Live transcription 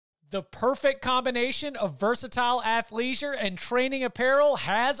The perfect combination of versatile athleisure and training apparel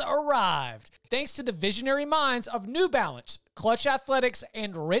has arrived. Thanks to the visionary minds of New Balance, Clutch Athletics,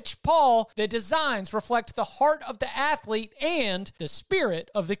 and Rich Paul, the designs reflect the heart of the athlete and the spirit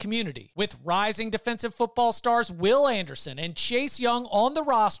of the community. With rising defensive football stars Will Anderson and Chase Young on the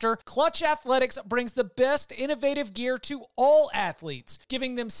roster, Clutch Athletics brings the best innovative gear to all athletes,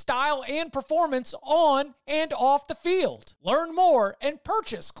 giving them style and performance on and off the field. Learn more and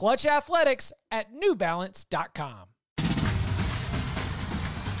purchase Clutch Athletics at newbalance.com.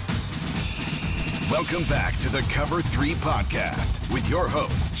 Welcome back to the Cover 3 podcast with your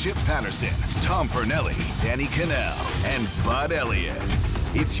hosts, Chip Patterson, Tom Fernelli, Danny Cannell, and Bud Elliott.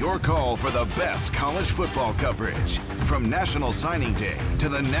 It's your call for the best college football coverage, from National Signing Day to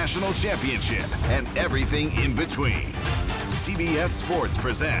the National Championship and everything in between. CBS Sports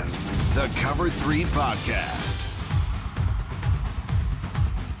presents the Cover 3 podcast.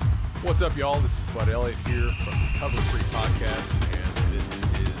 What's up, y'all? This is Bud Elliott here from the Cover 3 podcast, and this is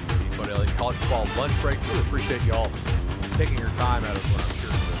the Bud Elliott College Football Lunch Break. Really appreciate y'all taking your time out of what I'm sure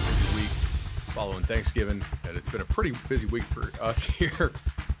is a busy week following Thanksgiving. And it's been a pretty busy week for us here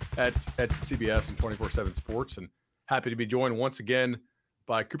at CBS and 24/7 Sports, and happy to be joined once again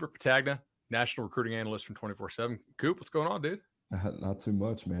by Cooper Patagna, National Recruiting Analyst from 24/7. Coop, what's going on, dude? Not too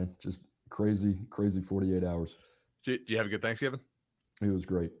much, man. Just crazy 48 hours. Did you have a good Thanksgiving? It was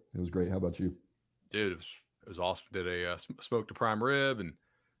great. How about you? Dude, it was awesome. Did a smoked a prime rib, and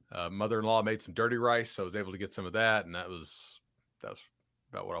mother-in-law made some dirty rice, so I was able to get some of that, and that was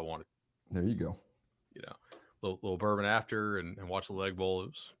about what I wanted. There you go. You know, little bourbon after, and watch the leg bowl.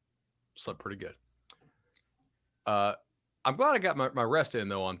 Slept pretty good. I'm glad I got my rest in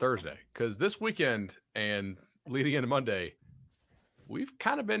though on Thursday, because this weekend and leading into Monday, we've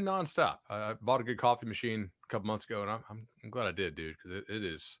kind of been nonstop. I bought a good coffee machine a couple months ago, and I'm glad I did, dude, because it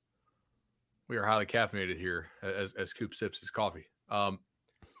is. We are highly caffeinated here as Coop sips his coffee.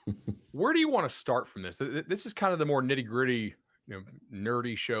 Where do you want to start from this? This is kind of the more nitty gritty,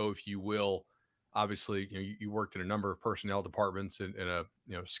 nerdy show, if you will. Obviously, you worked in a number of personnel departments in a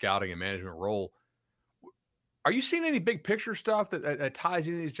scouting and management role. Are you seeing any big picture stuff that ties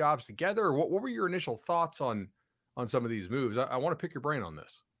any of these jobs together, or what were your initial thoughts on some of these moves? I want to pick your brain on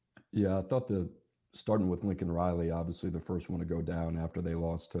this. Yeah, I thought starting with Lincoln Riley, obviously the first one to go down after they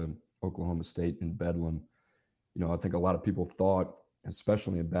lost to Oklahoma State in Bedlam. I think a lot of people thought,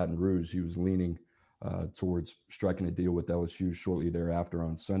 especially in Baton Rouge, he was leaning towards striking a deal with LSU shortly thereafter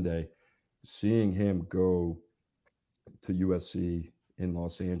on Sunday. Seeing him go to USC in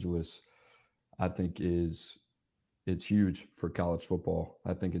Los Angeles, I think it's huge for college football.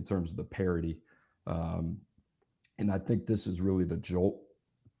 I think in terms of the parity. And I think this is really the jolt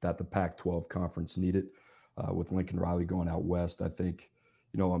that the Pac-12 conference needed with Lincoln Riley going out west. I think,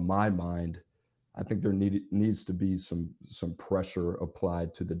 in my mind, I think there needs to be some pressure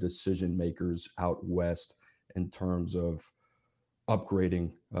applied to the decision makers out west in terms of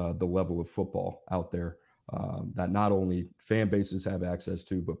upgrading the level of football out there that not only fan bases have access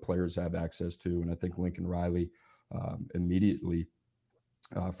to, but players have access to. And I think Lincoln Riley immediately,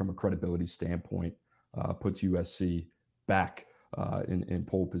 from a credibility standpoint, puts USC back in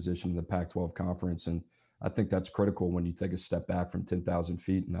pole position in the Pac-12 conference. And I think that's critical when you take a step back from 10,000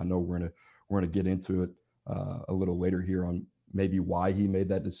 feet. And I know we're gonna get into it a little later here on maybe why he made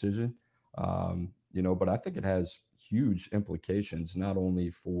that decision. But I think it has huge implications, not only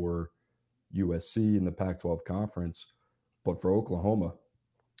for USC and the Pac-12 conference, but for Oklahoma,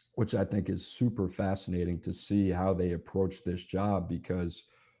 which I think is super fascinating to see how they approach this job, because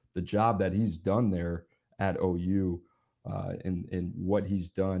the job that he's done there at OU and what he's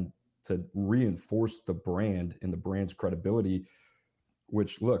done to reinforce the brand and the brand's credibility,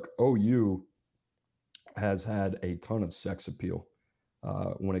 which, look, OU has had a ton of sex appeal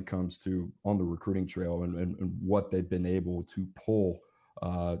when it comes to on the recruiting trail and what they've been able to pull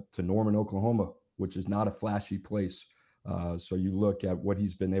to Norman, Oklahoma, which is not a flashy place. So you look at what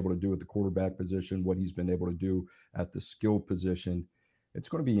he's been able to do at the quarterback position, what he's been able to do at the skill position. It's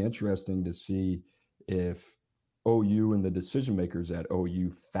going to be interesting to see if OU and the decision makers at OU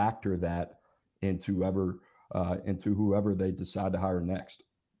factor that into whoever they decide to hire next.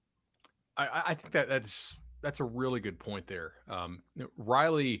 I think that's a really good point there.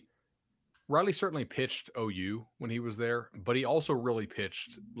 Riley certainly pitched OU when he was there, but he also really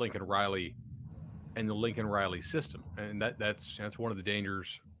pitched Lincoln Riley and the Lincoln Riley system, and that's one of the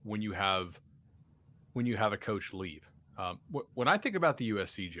dangers when you have a coach leave. When I think about the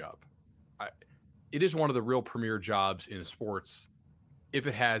USC job, it is one of the real premier jobs in sports if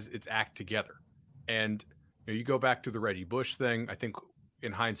it has its act together. And you go back to the Reggie Bush thing. I think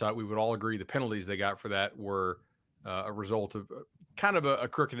in hindsight, we would all agree the penalties they got for that were a result of kind of a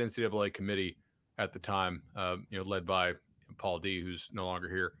crooked NCAA committee at the time, led by Paul D., who's no longer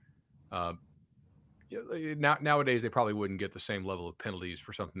here. Nowadays, they probably wouldn't get the same level of penalties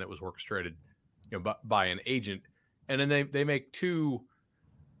for something that was orchestrated, by an agent. And then they make two,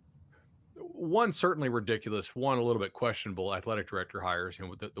 one certainly ridiculous, one a little bit questionable athletic director hires,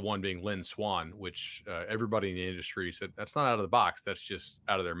 the one being Lynn Swann, which everybody in the industry said that's not out of the box. That's just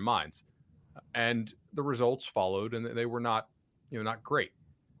out of their minds. And the results followed, and they were not great.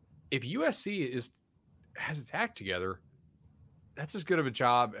 If USC has its act together, that's as good of a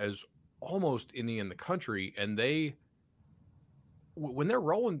job as almost any in the country. And when they're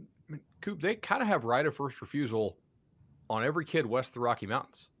rolling, Coop, they kind of have right of first refusal on every kid west of the Rocky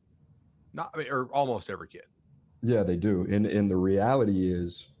Mountains. Or almost every kid. Yeah, they do. And the reality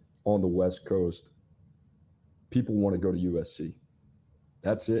is, on the West Coast, people want to go to USC.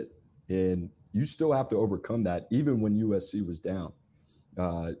 That's it. And you still have to overcome that, even when USC was down.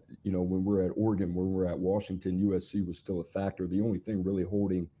 When we're at Oregon, when we're at Washington, USC was still a factor. The only thing really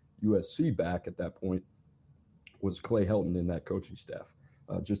holding USC back at that point was Clay Helton and that coaching staff,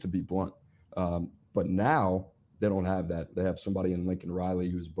 just to be blunt. But now they don't have that. They have somebody in Lincoln Riley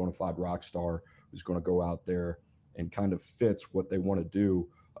who's a bona fide rock star, who's going to go out there and kind of fits what they want to do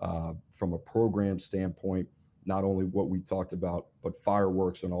from a program standpoint. Not only what we talked about, but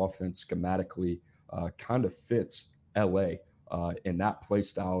fireworks on offense schematically kind of fits LA and that play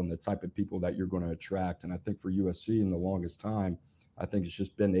style and the type of people that you're going to attract. And I think for USC in the longest time, I think it's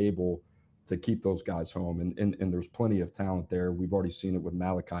just been able to keep those guys home. And there's plenty of talent there. We've already seen it with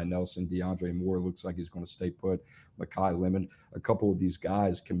Malachi Nelson. DeAndre Moore looks like he's going to stay put. Makai Lemon, a couple of these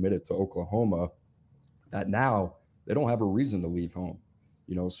guys committed to Oklahoma that now they don't have a reason to leave home.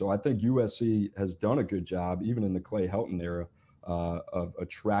 So I think USC has done a good job, even in the Clay Helton era, of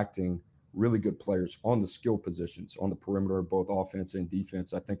attracting really good players on the skill positions, on the perimeter, both offense and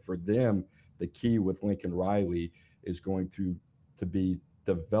defense. I think for them, the key with Lincoln Riley is going to be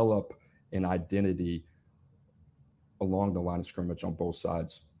develop an identity along the line of scrimmage on both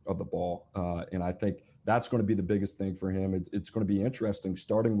sides of the ball. And I think that's going to be the biggest thing for him. It's going to be interesting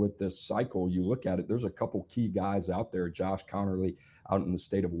starting with this cycle. You look at it, there's a couple key guys out there. Josh Connerly out in the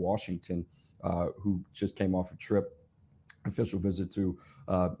state of Washington, who just came off a trip, official visit to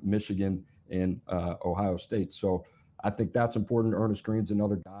Michigan and Ohio State. So I think that's important. Ernest Green's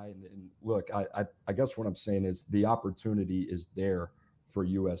another guy. And look, I guess what I'm saying is the opportunity is there for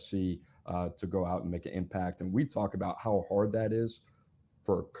USC to go out and make an impact. And we talk about how hard that is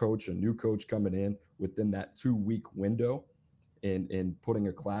for a new coach coming in within that 2-week window and putting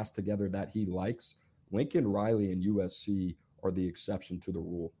a class together that he likes. Lincoln Riley and USC are the exception to the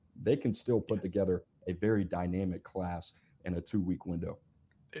rule. They can still put together a very dynamic class in a 2-week window.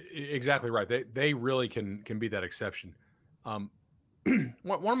 Exactly right. They really can be that exception. One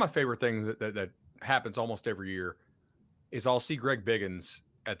of my favorite things that happens almost every year is I'll see Greg Biggins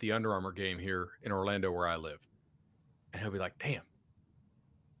at the Under Armour game here in Orlando where I live. And he'll be like, damn,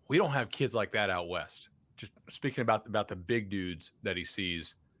 we don't have kids like that out west. Just speaking about the big dudes that he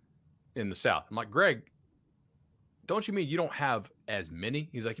sees in the South. I'm like, Greg, don't you mean you don't have as many?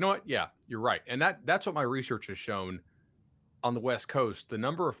 He's like, you know what? Yeah, you're right. And that's what my research has shown on the West Coast. The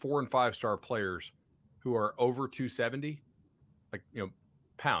number of 4- and 5-star players who are over 270,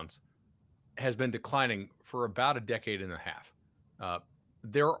 pounds, has been declining for about a decade and a half.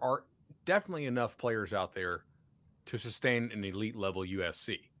 There are definitely enough players out there to sustain an elite level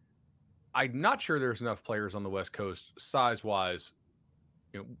USC. I'm not sure there's enough players on the West Coast size-wise,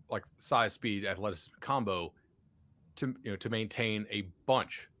 like size, speed, athleticism combo to maintain a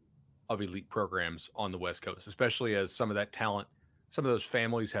bunch of elite programs on the West Coast, especially as some of that talent, some of those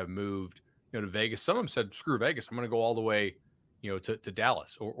families have moved, to Vegas. Some of them said, screw Vegas, I'm going to go all the way, to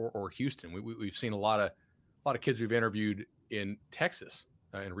Dallas or Houston. We've seen a lot of kids we've interviewed in Texas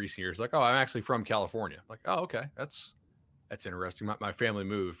in recent years. Like, oh, I'm actually from California. Like, oh, okay. That's interesting. My family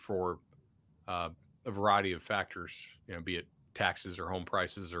moved for a variety of factors, be it taxes or home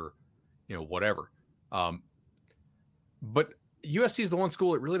prices or, whatever. But USC is the one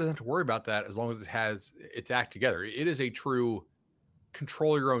school that really doesn't have to worry about that as long as it has its act together. It is a true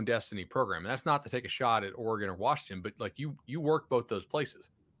control your own destiny program. And that's not to take a shot at Oregon or Washington, but like you work both those places.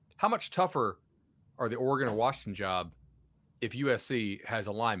 How much tougher are the Oregon or Washington job if USC has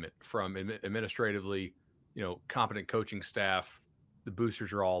alignment from administratively, competent coaching staff, the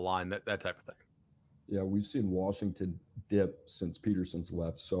boosters are all aligned, that type of thing? Yeah, we've seen Washington dip since Peterson's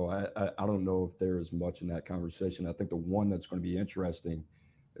left. So I don't know if there is much in that conversation. I think the one that's going to be interesting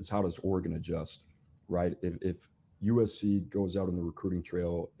is how does Oregon adjust, right? If USC goes out on the recruiting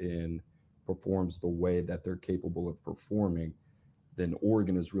trail and performs the way that they're capable of performing, then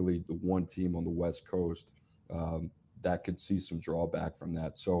Oregon is really the one team on the West Coast that could see some drawback from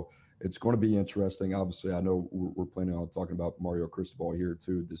that. So it's going to be interesting. Obviously, I know we're planning on talking about Mario Cristobal here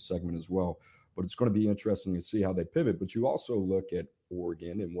too, this segment as well, but it's going to be interesting to see how they pivot. But you also look at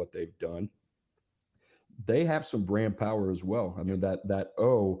Oregon and what they've done. They have some brand power as well. I mean, that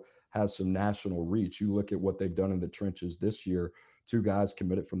O has some national reach. You look at what they've done in the trenches this year. 2 guys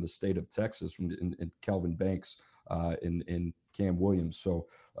committed from the state of Texas, in Kelvin Banks and Cam Williams. So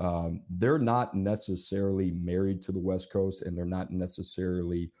they're not necessarily married to the West Coast, and they're not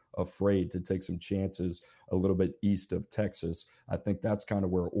necessarily afraid to take some chances a little bit east of Texas. I think that's kind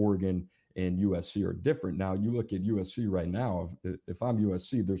of where Oregon and USC are different. Now, you look at USC right now, if I'm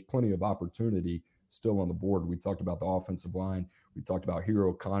USC, there's plenty of opportunity still on the board. We talked about the offensive line. We talked about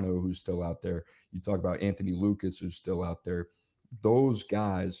Hiro Kano, who's still out there. You talk about Anthony Lucas, who's still out there. Those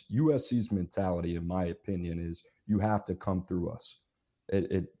guys, USC's mentality, in my opinion, is you have to come through us.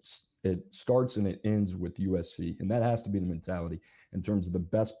 It starts and it ends with USC, and that has to be the mentality in terms of the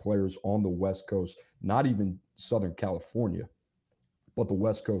best players on the West Coast, not even Southern California, but the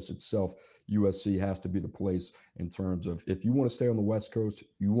West Coast itself. USC has to be the place in terms of, if you want to stay on the West Coast,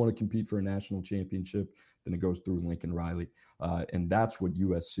 you want to compete for a national championship, then it goes through Lincoln Riley. And that's what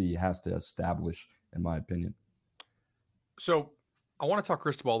USC has to establish, in my opinion. So I want to talk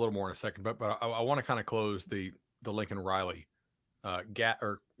Cristobal a little more in a second, but I want to kind of close the Lincoln Riley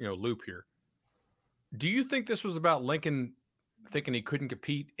loop here. Do you think this was about Lincoln thinking he couldn't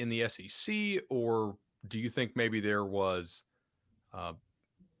compete in the SEC, or do you think maybe there was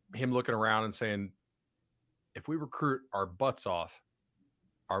him looking around and saying, if we recruit our butts off,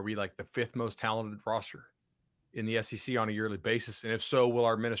 are we like the 5th most talented roster in the SEC on a yearly basis? And if so, will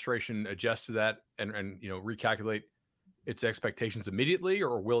our administration adjust to that and recalculate its expectations immediately,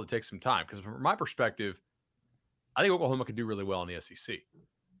 or will it take some time? Because from my perspective, I think Oklahoma could do really well in the SEC,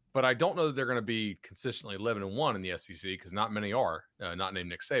 but I don't know that they're going to be consistently 11-1 in the SEC, because not many are, not named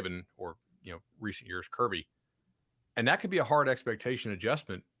Nick Saban or, recent years Kirby. And that could be a hard expectation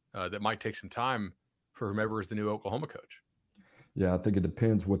adjustment that might take some time for whomever is the new Oklahoma coach. Yeah, I think it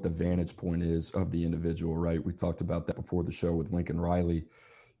depends what the vantage point is of the individual, right? We talked about that before the show with Lincoln Riley.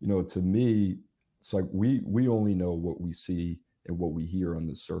 To me, it's like we only know what we see and what we hear on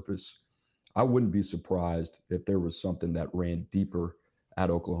the surface. I wouldn't be surprised if there was something that ran deeper at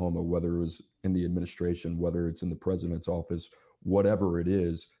Oklahoma, whether it was in the administration, whether it's in the president's office, whatever it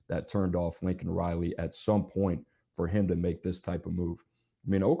is, that turned off Lincoln Riley at some point for him to make this type of move. I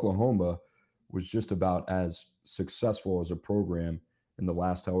mean, Oklahoma was just about as successful as a program in the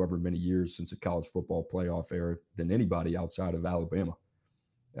last however many years since the college football playoff era than anybody outside of Alabama.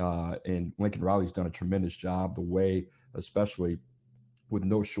 And Lincoln Riley's done a tremendous job, the way, especially with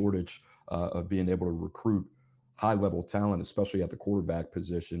no shortage of being able to recruit high-level talent, especially at the quarterback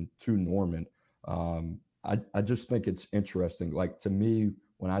position, to Norman. I just think it's interesting. Like, to me,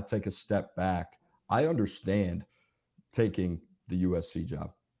 when I take a step back, I understand taking the USC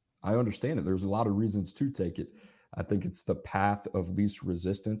job. I understand it. There's a lot of reasons to take it. I think it's the path of least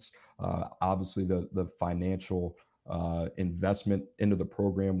resistance. Obviously, the financial investment into the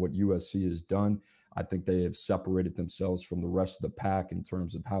program, what USC has done, I think they have separated themselves from the rest of the pack in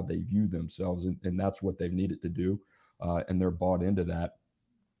terms of how they view themselves, and that's what they've needed to do, and they're bought into that.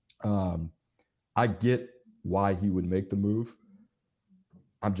 I get why he would make the move.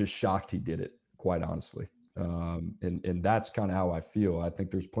 I'm just shocked he did it, quite honestly. And that's kind of how I feel. I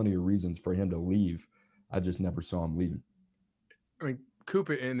think there's plenty of reasons for him to leave. I just never saw him leaving. I mean, Coop,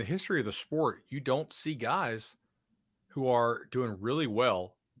 in the history of the sport, you don't see guys who are doing really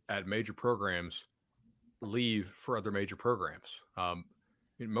well at major programs leave for other major programs.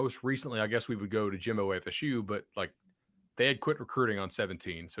 Most recently, I guess we would go to Jimbo FSU, but like they had quit recruiting on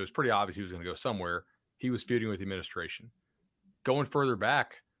 17. So it's pretty obvious he was going to go somewhere. He was feuding with the administration. Going further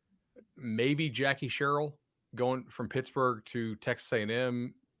back, maybe Jackie Sherrill going from Pittsburgh to Texas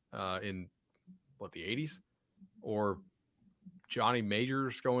A&M in the 80s, or Johnny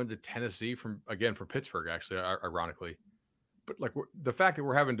Majors going to Tennessee from Pittsburgh, actually, ironically. But like the fact that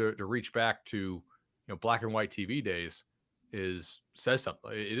we're having to reach back to, black and white TV days says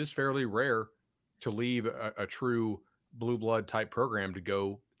something. It is fairly rare to leave a true blue blood type program to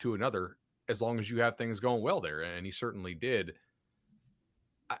go to another, as long as you have things going well there. And he certainly did.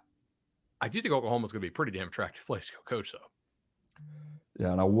 I do think Oklahoma's going to be a pretty damn attractive place to go coach, though.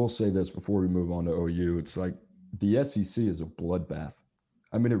 Yeah, and I will say this before we move on to OU. It's like the SEC is a bloodbath.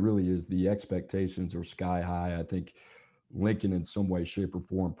 I mean, it really is. The expectations are sky high. I think Lincoln in some way, shape, or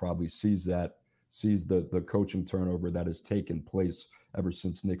form probably sees that sees the coaching turnover that has taken place ever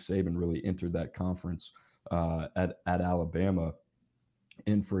since Nick Saban really entered that conference at Alabama.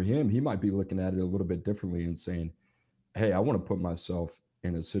 And for him, he might be looking at it a little bit differently and saying, hey, I want to put myself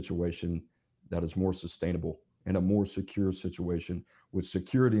in a situation that is more sustainable, in a more secure situation, with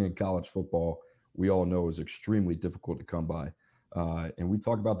security in college football, we all know is extremely difficult to come by. And we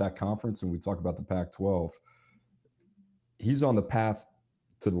talk about that conference and we talk about the Pac-12. He's on the path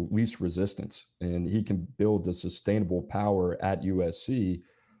to the least resistance, and he can build a sustainable power at USC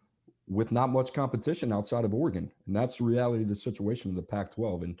with not much competition outside of Oregon. And that's the reality of the situation in the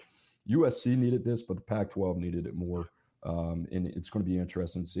Pac-12. And USC needed this, but the Pac-12 needed it more. And it's going to be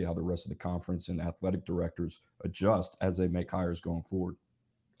interesting to see how the rest of the conference and athletic directors adjust as they make hires going forward.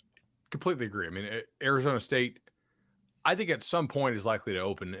 Completely agree. I mean, Arizona State, I think at some point is likely to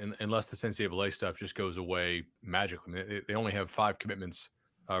open unless the NCAA stuff just goes away magically. I mean, they only have 5 commitments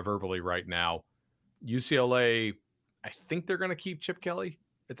verbally right now. UCLA, I think they're going to keep Chip Kelly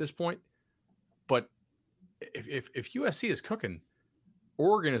at this point. But if USC is cooking,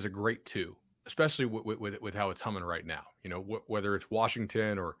 Oregon is a great 2. Especially with how it's humming right now, you know, whether it's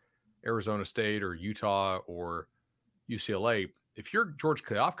Washington or Arizona State or Utah or UCLA, if you're George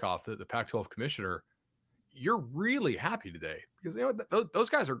Kliavkoff, the Pac-12 commissioner, you're really happy today because, you know, those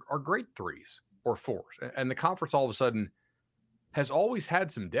guys are great 3s or 4s. And the conference all of a sudden has always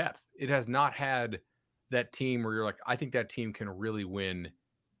had some depth. It has not had that team where you're like, I think that team can really win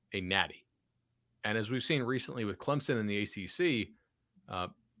a natty. And as we've seen recently with Clemson and the ACC,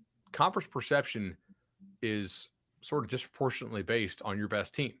 conference perception is sort of disproportionately based on your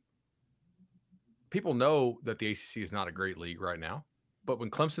best team. People know that the ACC is not a great league right now, but when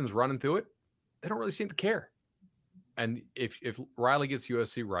Clemson's running through it, they don't really seem to care. And if Riley gets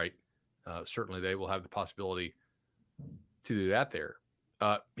USC right, certainly they will have the possibility to do that there.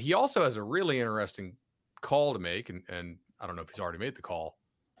 He also has a really interesting call to make, and I don't know if he's already made the call.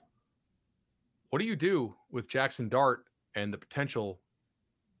 What do you do with Jackson Dart and the potential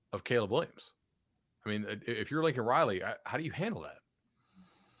of Caleb Williams? I mean, if you're Lincoln Riley, how do you handle that?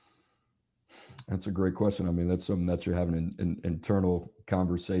 That's a great question. I mean, that's something that you're having in internal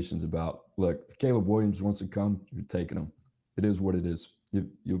conversations about. Look, if Caleb Williams wants to come, you're taking him. It is what it is.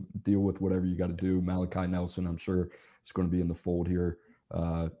 You'll deal with whatever you got to do. Malachi Nelson, I'm sure, is going to be in the fold here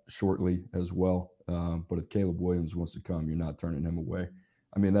shortly as well. But if Caleb Williams wants to come, you're not turning him away.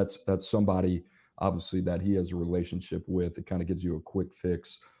 I mean, that's somebody, obviously, that he has a relationship with. It kind of gives you a quick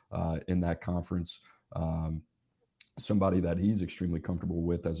fix in that conference. Somebody that he's extremely comfortable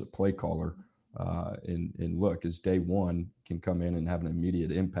with as a play caller. And look, as day one can come in and have an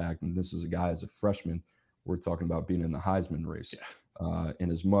immediate impact. And this is a guy as a freshman, we're talking about being in the Heisman race. Yeah. And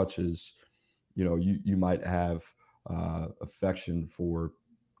as much as, you know, you might have affection for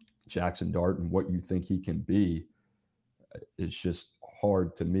Jackson Dart and what you think he can be, it's just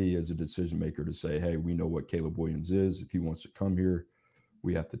hard to me as a decision maker to say, hey, we know what Caleb Williams is. If he wants to come here,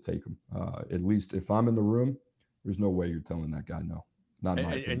 we have to take him. At least if I'm in the room, there's no way you're telling that guy no. Not in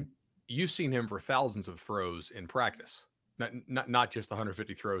my opinion. And you've seen him for thousands of throws in practice, not just the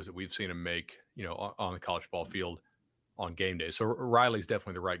 150 throws that we've seen him make, you know, on the college ball field on game day. So Riley's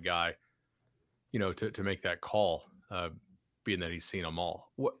definitely the right guy, you know, to make that call, being that he's seen them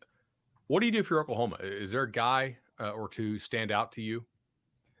all. What do you do if you're Oklahoma? Is there a guy or two stand out to you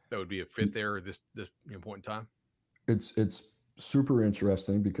that would be a fit there at this point in time? It's super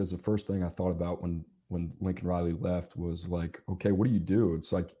interesting because the first thing I thought about when Lincoln Riley left was like, okay, what do you do?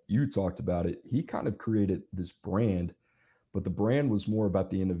 It's like you talked about it. He kind of created this brand, but the brand was more about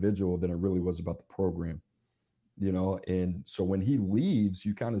the individual than it really was about the program, you know? And so when he leaves,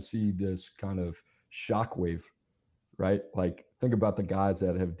 you kind of see this kind of shockwave, right? Like think about the guys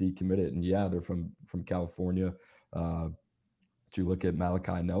that have decommitted, and yeah, they're from California. You look at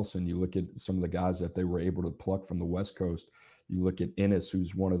Malachi Nelson, you look at some of the guys that they were able to pluck from the West Coast. You look at Ennis,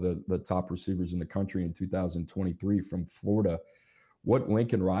 who's one of the top receivers in the country in 2023 from Florida. What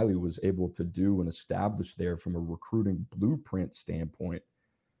Lincoln Riley was able to do and establish there from a recruiting blueprint standpoint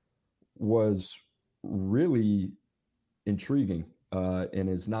was really intriguing and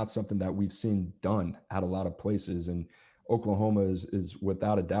is not something that we've seen done at a lot of places. And Oklahoma is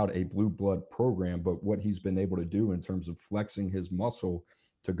without a doubt a blue blood program, but what he's been able to do in terms of flexing his muscle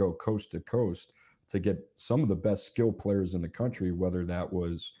to go coast to coast to get some of the best skill players in the country, whether that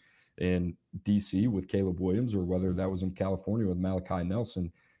was in DC with Caleb Williams or whether that was in California with Malachi Nelson,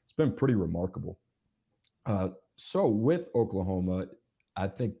 it's been pretty remarkable. So with Oklahoma, I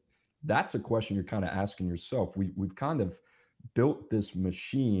think that's a question you're kind of asking yourself. We've kind of built this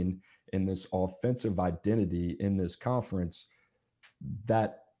machine and this offensive identity in this conference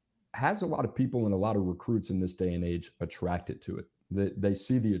that has a lot of people and a lot of recruits in this day and age attracted to it. They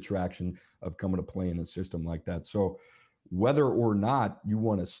see the attraction of coming to play in a system like that. So whether or not you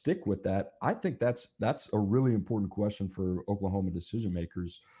want to stick with that, I think that's a really important question for Oklahoma decision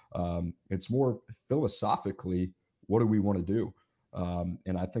makers. It's more philosophically, what do we want to do?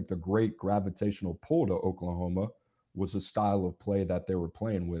 And I think the great gravitational pull to Oklahoma was the style of play that they were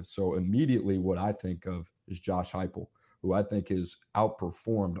playing with. So immediately what I think of is Josh Heupel, who I think has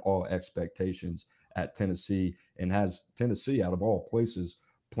outperformed all expectations at Tennessee and has Tennessee, out of all places,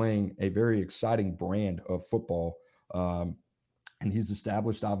 playing a very exciting brand of football. And he's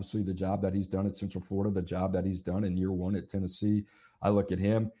established, obviously, the job that he's done at Central Florida, the job that he's done in year one at Tennessee. I look at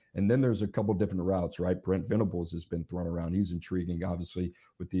him, and then there's a couple different routes, right? Brent Venables has been thrown around. He's intriguing, obviously,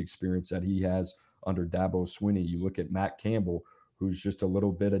 with the experience that he has under Dabo Swinney. You look at Matt Campbell, who's just a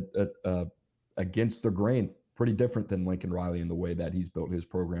little bit against the grain, pretty different than Lincoln Riley in the way that he's built his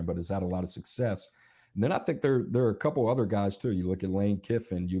program, but has had a lot of success. And then I think there are a couple other guys, too. You look at Lane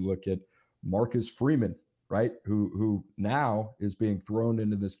Kiffin, you look at Marcus Freeman, right, who now is being thrown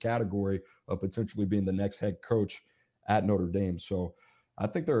into this category of potentially being the next head coach at Notre Dame. So I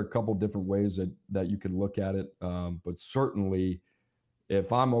think there are a couple different ways that you could look at it. But certainly,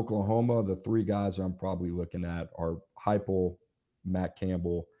 if I'm Oklahoma, the three guys I'm probably looking at are Heupel, Matt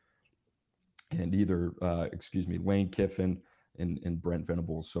Campbell, and either, Lane Kiffin and Brent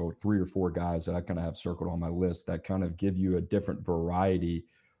Venables. So 3 or 4 guys that I kind of have circled on my list that kind of give you a different variety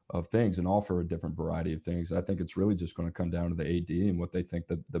of things and offer a different variety of things. I think it's really just going to come down to the AD and what they think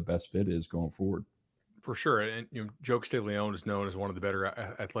that the best fit is going forward. For sure. And Joe Castiglione is known as one of the better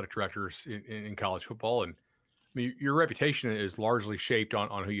athletic directors in college football. And I mean, your reputation is largely shaped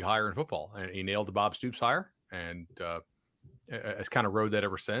on who you hire in football. And he nailed the Bob Stoops hire and has kind of rode that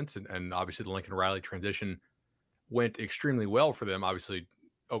ever since. And obviously the Lincoln Riley transition went extremely well for them. Obviously,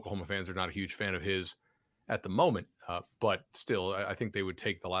 Oklahoma fans are not a huge fan of his at the moment, but still, I think they would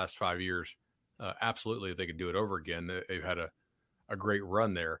take the last 5 years absolutely if they could do it over again. They've had a great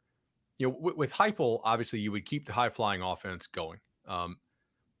run there. With Heupel, obviously, you would keep the high-flying offense going.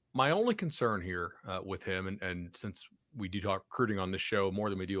 My only concern here with him, and since we do talk recruiting on this show more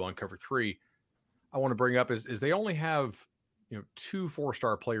than we do on Cover 3, I want to bring up is they only have 2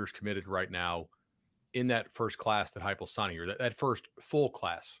 4-star players committed right now in that first class that Heupel's signing, or that first full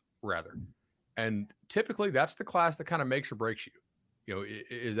class, rather. And typically that's the class that kind of makes or breaks you,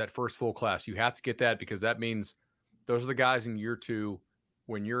 is that first full class. You have to get that because that means those are the guys in year 2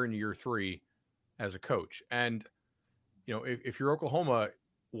 when you're in year 3 as a coach. And, if you're Oklahoma,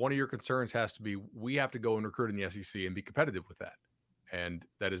 one of your concerns has to be, we have to go and recruit in the SEC and be competitive with that. And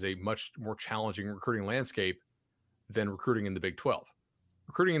that is a much more challenging recruiting landscape than recruiting in the Big 12.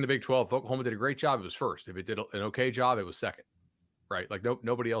 Recruiting in the Big 12, if Oklahoma did a great job, it was first. If it did an okay job, it was second. Right? Like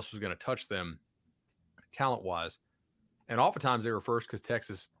nobody else was going to touch them talent-wise. And oftentimes they were first because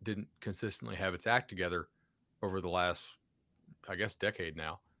Texas didn't consistently have its act together over the last, I guess, decade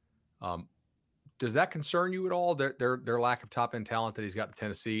now. Does that concern you at all, their lack of top-end talent that he's got in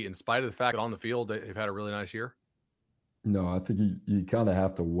Tennessee, in spite of the fact that on the field they've had a really nice year? No, I think you kind of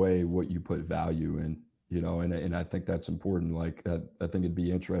have to weigh what you put value in, and I think that's important. Like, I think it'd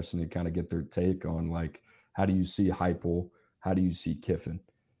be interesting to kind of get their take on, like, how do you see Heupel? How do you see Kiffin?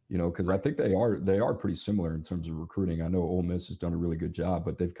 Because I think they are pretty similar in terms of recruiting. I know Ole Miss has done a really good job,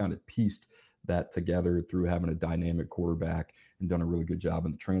 but they've kind of pieced that together through having a dynamic quarterback and done a really good job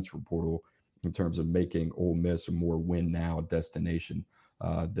in the transfer portal in terms of making Ole Miss a more win-now destination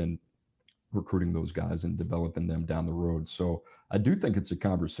than recruiting those guys and developing them down the road. So I do think it's a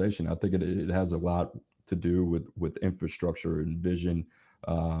conversation. I think it has a lot to do with infrastructure and vision.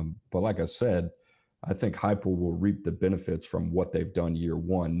 But like I said, I think Heupel will reap the benefits from what they've done year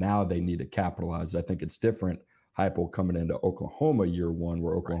 1. Now they need to capitalize. I think it's different. Heupel coming into Oklahoma year 1,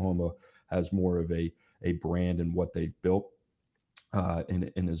 where Oklahoma has more of a brand in what they've built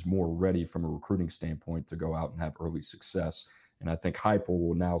and is more ready from a recruiting standpoint to go out and have early success. And I think Heupel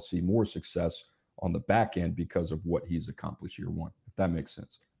will now see more success on the back end because of what he's accomplished year 1, if that makes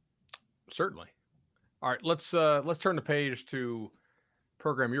sense. Certainly. All right, let's turn the page to a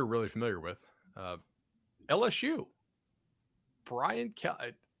program you're really familiar with. LSU, Brian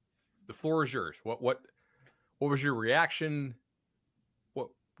Kelly, the floor is yours. What was your reaction?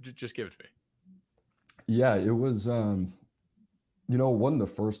 Just give it to me. Yeah, it was, it wasn't the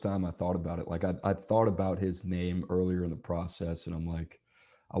first time I thought about it. Like I thought about his name earlier in the process, and I'm like,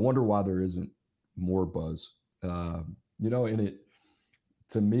 I wonder why there isn't more buzz. And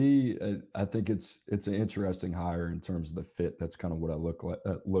to me, I think it's an interesting hire in terms of the fit. That's kind of what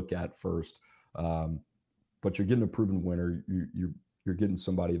I look at first. But you're getting a proven winner. You're you're getting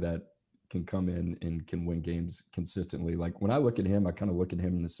somebody that can come in and can win games consistently. Like when I look at him, I kind of look at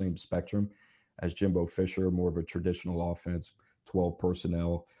him in the same spectrum as Jimbo Fisher, more of a traditional offense, 12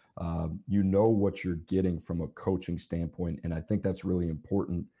 personnel. You know what you're getting from a coaching standpoint, and I think that's really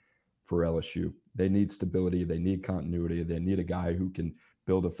important for LSU. They need stability. They need continuity. They need a guy who can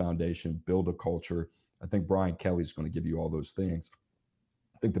build a foundation, build a culture. I think Brian Kelly's going to give you all those things.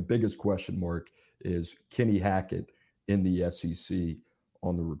 I think the biggest question mark is Kenny Hackett in the SEC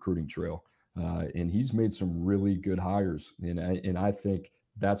on the recruiting trail. And he's made some really good hires. And I think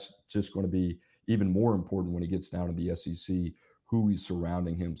that's just going to be even more important when he gets down to the SEC, who he's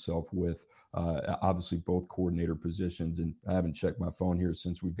surrounding himself with. Obviously, both coordinator positions. And I haven't checked my phone here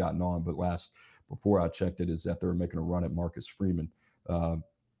since we've gotten on, but before I checked it, is that they're making a run at Marcus Freeman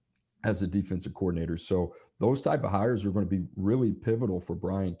as a defensive coordinator. So those type of hires are going to be really pivotal for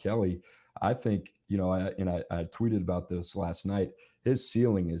Brian Kelly. I think, I tweeted about this last night. His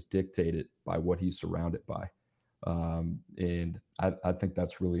ceiling is dictated by what he's surrounded by. And I think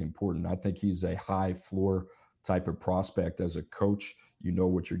that's really important. I think he's a high floor type of prospect as a coach. You know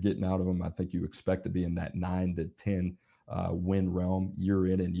what you're getting out of him. I think you expect to be in that 9 to 10 win realm year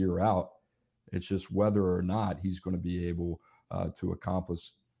in and year out. It's just whether or not he's going to be able to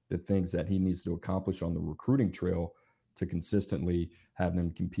accomplish the things that he needs to accomplish on the recruiting trail to consistently have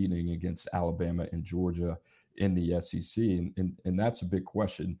them competing against Alabama and Georgia in the SEC. And that's a big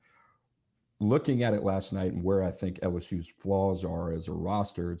question. Looking at it last night and where I think LSU's flaws are as a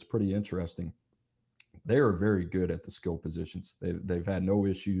roster, it's pretty interesting. They are very good at the skill positions. They've had no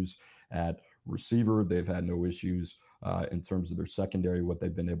issues at receiver. They've had no issues in terms of their secondary, what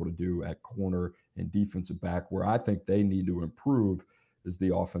they've been able to do at corner and defensive back. Where I think they need to improve is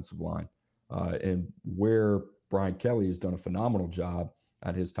the offensive line. And where Brian Kelly has done a phenomenal job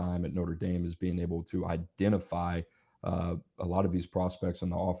at his time at Notre Dame is being able to identify a lot of these prospects on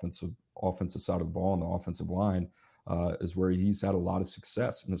the offensive side of the ball, on the offensive line, is where he's had a lot of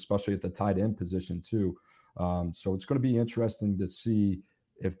success, and especially at the tight end position too. So it's going to be interesting to see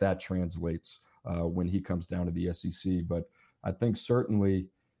if that translates when he comes down to the SEC. But I think certainly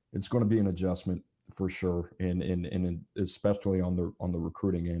it's going to be an adjustment for sure, and especially on the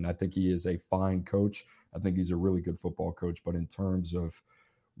recruiting end. I think he is a fine coach. I think he's a really good football coach. But in terms of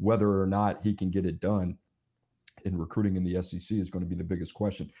whether or not he can get it done in recruiting in the SEC is going to be the biggest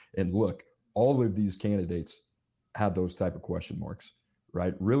question. And look, all of these candidates had those type of question marks,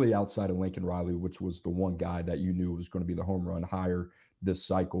 right? Really outside of Lincoln Riley, which was the one guy that you knew was going to be the home run hire this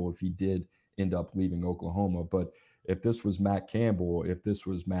cycle if he did end up leaving Oklahoma. But if this was Matt Campbell, if this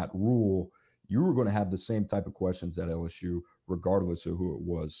was Matt Rule, you were going to have the same type of questions at LSU, regardless of who it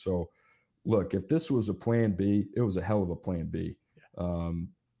was. So, look, if this was a plan B, it was a hell of a plan B.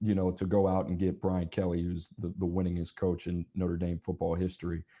 To go out and get Brian Kelly, who's the winningest coach in Notre Dame football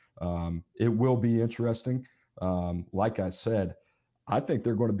history. It will be interesting. Like I said, I think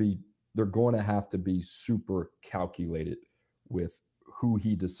they're going to have to be super calculated with who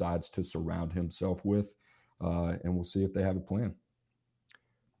he decides to surround himself with, and we'll see if they have a plan.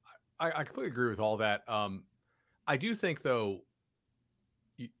 I completely agree with all that. I do think, though,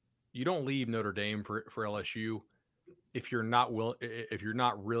 you don't leave Notre Dame for LSU if you're not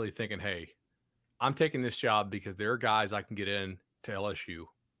really thinking, hey, I'm taking this job because there are guys I can get in to LSU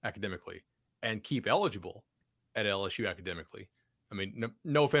academically and keep eligible at LSU academically. I mean,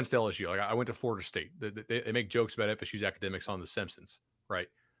 no offense to LSU. Like, I went to Florida State. They make jokes about FSU's academics on The Simpsons, right?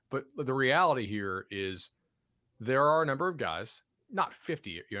 But the reality here is there are a number of guys, not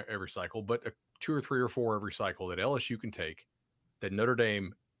 50 every cycle, but 2 or 3 or 4 every cycle that LSU can take that Notre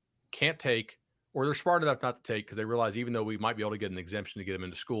Dame can't take, or they're smart enough not to take because they realize even though we might be able to get an exemption to get them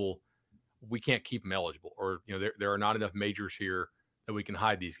into school, we can't keep them eligible, or there are not enough majors here that we can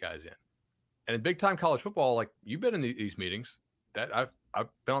hide these guys in. And in big time college football, like you've been in these meetings, that I've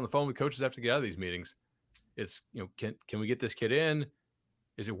been on the phone with coaches after to get out of these meetings. It's can we get this kid in?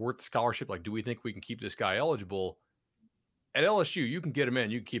 Is it worth the scholarship? Like, do we think we can keep this guy eligible? At LSU, you can get him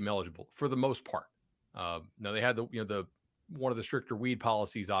in, you can keep him eligible for the most part. Now they had the one of the stricter weed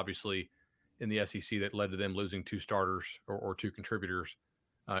policies, obviously, in the SEC that led to them losing 2 starters or 2 contributors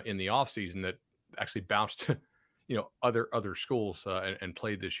in the offseason that actually bounced other schools and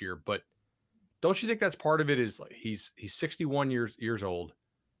played this year. But don't you think that's part of it? Is like he's 61 years old.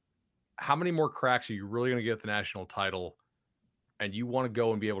 How many more cracks are you really going to get at the national title? And you want to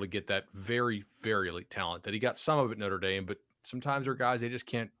go and be able to get that very, very elite talent that he got some of it at Notre Dame, but sometimes there are guys they just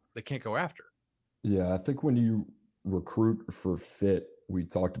can't go after. Yeah, I think when you recruit for fit, we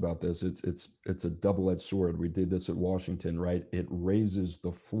talked about this. It's a double-edged sword. We did this at Washington, right? It raises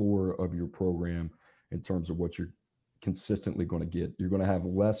the floor of your program in terms of what you're consistently going to get. You're going to have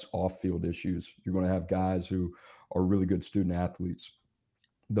less off-field issues. You're going to have guys who are really good student athletes.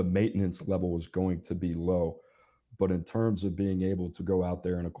 The maintenance level is going to be low. But in terms of being able to go out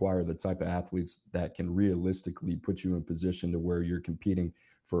there and acquire the type of athletes that can realistically put you in position to where you're competing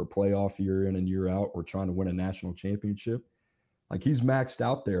for a playoff year in and year out, or trying to win a national championship, like, he's maxed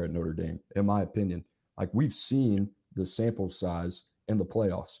out there at Notre Dame, in my opinion. Like, we've seen the sample size in the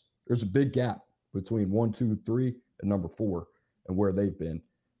playoffs. There's a big gap between 1, 2, 3 and number 4 and where they've been.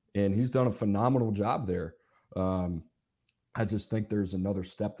 And he's done a phenomenal job there. I just think there's another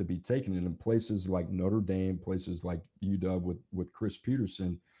step to be taken. And in places like Notre Dame, places like UW with Chris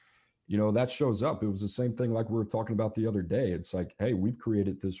Peterson, you know, that shows up. It was the same thing like we were talking about the other day. It's like, hey, we've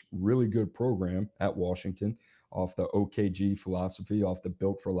created this really good program at Washington off the OKG philosophy, off the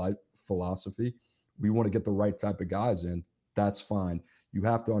Built for Life philosophy. We want to get the right type of guys in. That's fine. You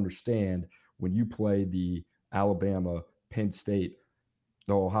have to understand, when you play the Alabama, Penn State,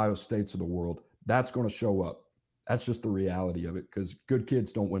 the Ohio States of the world, that's going to show up. That's just the reality of it, because good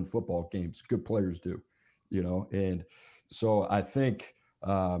kids don't win football games. Good players do, you know? And so I think,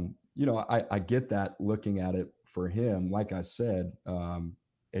 you know, I get that looking at it for him. Like I said,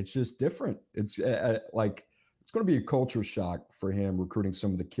 it's just different. It's like, it's going to be a culture shock for him recruiting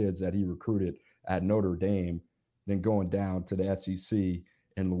some of the kids that he recruited at Notre Dame, then going down to the SEC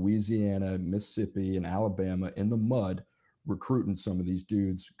in Louisiana, Mississippi, and Alabama in the mud, recruiting some of these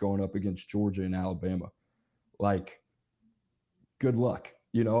dudes going up against Georgia and Alabama. Like, good luck.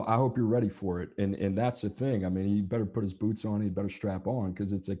 You know, I hope you're ready for it. And that's the thing. I mean, he better put his boots on, he better strap on,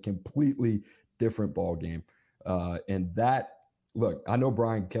 because it's a completely different ball game. And that, look, I know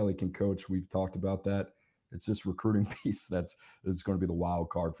Brian Kelly can coach. We've talked about that. It's this recruiting piece that's going to be the wild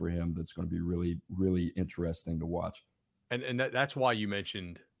card for him. That's going to be really, really interesting to watch. And that's why you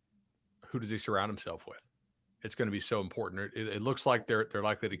mentioned, who does he surround himself with? It's going to be so important. It looks like they're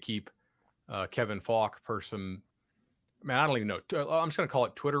likely to keep Kevin Falk per some, man, I don't even know. I'm just going to call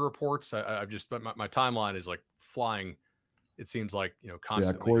it Twitter reports. I've just, but my timeline is like flying. It seems like, you know,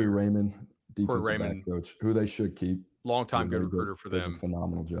 constantly. Yeah, Corey Raymond, defensive back coach, who they should keep. Long-time good recruiter for them. Does a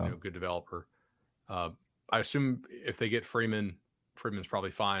phenomenal job. You know, good developer. I assume if they get Freeman's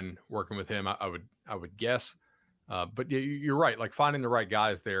probably fine working with him. I would guess. But you're right. Like, finding the right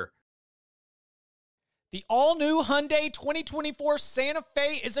guys there. The all-new Hyundai 2024 Santa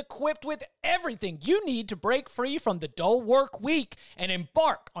Fe is equipped with everything you need to break free from the dull work week and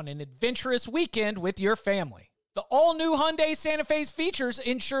embark on an adventurous weekend with your family. The all-new Hyundai Santa Fe's features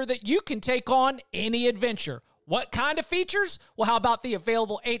ensure that you can take on any adventure. What kind of features? Well, how about the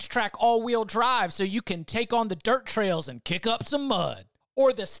available H-Track all-wheel drive so you can take on the dirt trails and kick up some mud?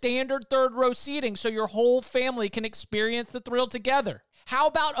 Or the standard third-row seating so your whole family can experience the thrill together? How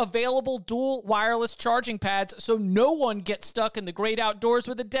about available dual wireless charging pads so no one gets stuck in the great outdoors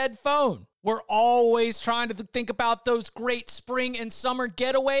with a dead phone? We're always trying to think about those great spring and summer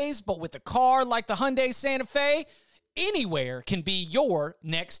getaways, but with a car like the Hyundai Santa Fe, anywhere can be your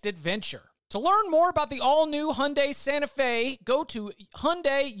next adventure. To learn more about the all-new Hyundai Santa Fe, go to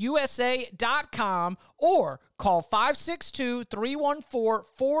HyundaiUSA.com or call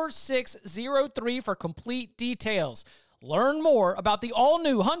 562-314-4603 for complete details. Learn more about the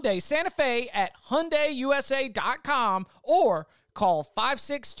all-new Hyundai Santa Fe at HyundaiUSA.com or call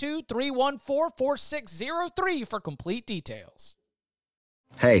 562-314-4603 for complete details.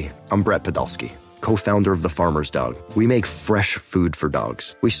 Hey, I'm Brett Podolsky, co-founder of The Farmer's Dog. We make fresh food for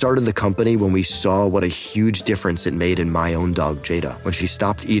dogs. We started the company when we saw what a huge difference it made in my own dog, Jada, when she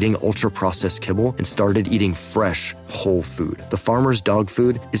stopped eating ultra-processed kibble and started eating fresh, whole food. The Farmer's Dog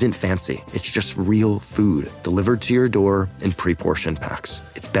food isn't fancy. It's just real food delivered to your door in pre-portioned packs.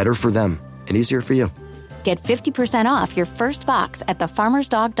 It's better for them and easier for you. Get 50% off your first box at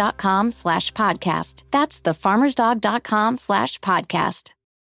thefarmersdog.com/podcast. That's thefarmersdog.com/podcast.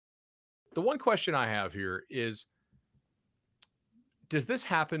 The one question I have here is, does this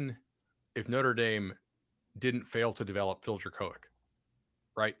happen if Notre Dame didn't fail to develop Phil Jurkovec,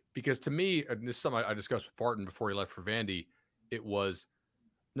 right? Because to me, and this is something I discussed with Barton before he left for Vandy, it was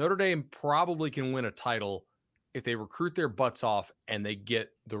Notre Dame probably can win a title if they recruit their butts off and they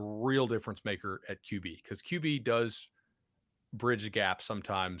get the real difference maker at QB, because QB does bridge the gap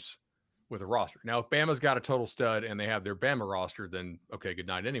sometimes with a roster. Now, if Bama's got a total stud and they have their Bama roster, then okay, good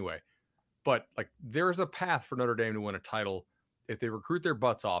night anyway. But like, there's a path for Notre Dame to win a title if they recruit their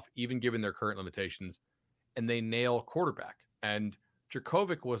butts off, even given their current limitations, and they nail quarterback. And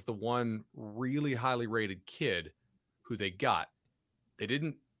Jurkovec was the one really highly rated kid who they got. They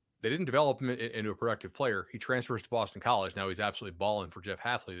didn't develop him into a productive player. He transfers to Boston College. Now he's absolutely balling for Jeff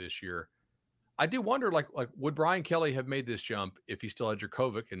Hafley this year. I do wonder, like would Brian Kelly have made this jump if he still had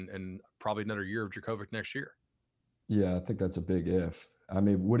Jurkovec and probably another year of Jurkovec next year? Yeah, I think that's a big if. I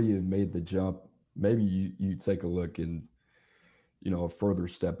mean, would he have made the jump? Maybe you take a look and, a further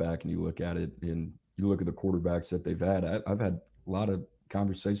step back and you look at it and you look at the quarterbacks that they've had. I've had a lot of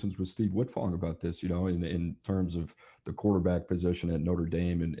conversations with Steve Whitfong about this, in terms of the quarterback position at Notre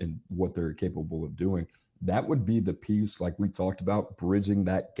Dame and what they're capable of doing. That would be the piece, like we talked about, bridging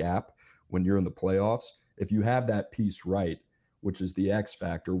that gap when you're in the playoffs. If you have that piece right, which is the X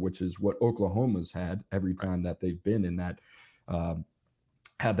factor, which is what Oklahoma's had every time that they've been in that,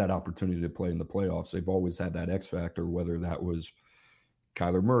 had that opportunity to play in the playoffs. They've always had that X factor, whether that was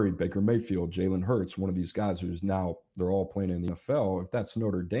Kyler Murray, Baker Mayfield, Jalen Hurts, one of these guys who's now they're all playing in the NFL. If that's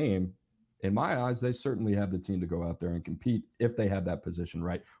Notre Dame, in my eyes, they certainly have the team to go out there and compete if they have that position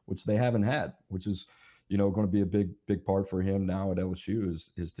right, which they haven't had, which is, going to be a big part for him now at LSU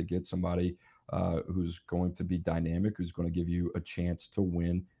is to get somebody who's going to be dynamic, who's going to give you a chance to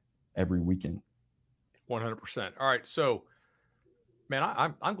win every weekend. 100%. All right. So,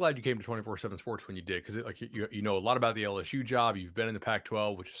 man, I'm glad you came to 24/7 Sports when you did, because you know a lot about the LSU job. You've been in the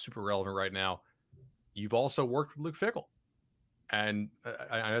Pac-12, which is super relevant right now. You've also worked with Luke Fickell, and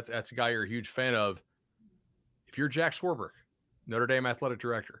that's a guy you're a huge fan of. If you're Jack Swarbrick, Notre Dame athletic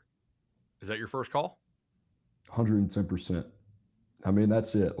director, is that your first call? 110%. I mean,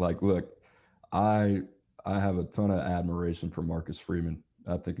 that's it. Like, look, I have a ton of admiration for Marcus Freeman.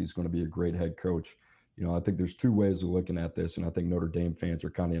 I think he's going to be a great head coach. I think there's two ways of looking at this, and I think Notre Dame fans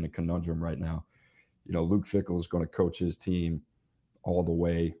are kind of in a conundrum right now. Luke Fickell is going to coach his team all the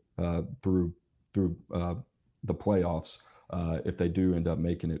way through the playoffs if they do end up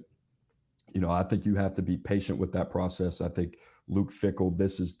making it. I think you have to be patient with that process. I think Luke Fickell,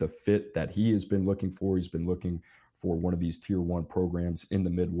 this is the fit that he has been looking for. He's been looking for one of these tier 1 programs in the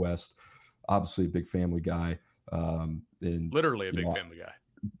Midwest. Obviously a big family guy. Literally a big family guy.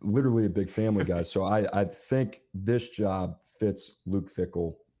 Literally a big family guy. So I think this job fits Luke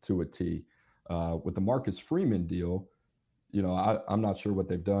Fickell to a T. With the Marcus Freeman deal, I'm not sure what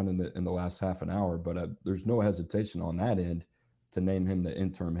they've done in the last half an hour, but there's no hesitation on that end to name him the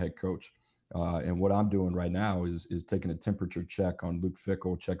interim head coach. And what I'm doing right now is taking a temperature check on Luke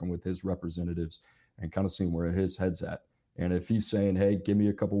Fickell, checking with his representatives and kind of seeing where his head's at. And if he's saying, hey, give me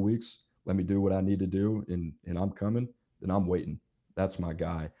a couple weeks, let me do what I need to do, and I'm coming, then I'm waiting. That's my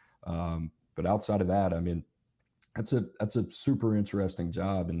guy. But outside of that, I mean, that's a super interesting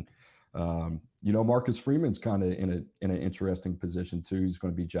job. And, Marcus Freeman's kind of in an interesting position too. He's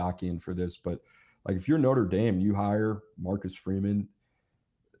going to be jockeying for this. But like, if you're Notre Dame, you hire Marcus Freeman,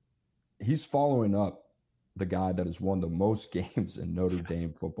 he's following up the guy that has won the most games in Notre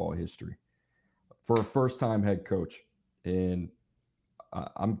Dame football history for a first-time head coach. And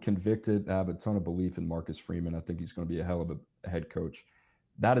I'm convicted. I have a ton of belief in Marcus Freeman. I think he's going to be a hell of a head coach.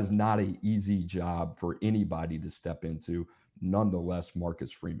 That is not an easy job for anybody to step into, nonetheless,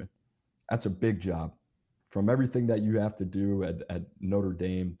 Marcus Freeman. That's a big job. From everything that you have to do at Notre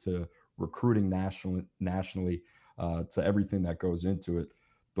Dame to recruiting nationally to everything that goes into it,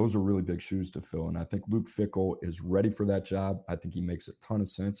 those are really big shoes to fill. And I think Luke Fickell is ready for that job. I think he makes a ton of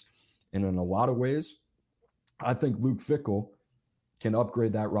sense. And in a lot of ways, I think Luke Fickell can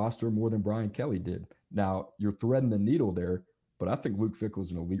upgrade that roster more than Brian Kelly did. Now, you're threading the needle there, but I think Luke Fickell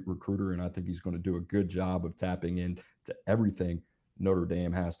is an elite recruiter, and I think he's going to do a good job of tapping into everything Notre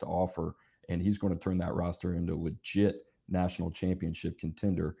Dame has to offer, and he's going to turn that roster into a legit national championship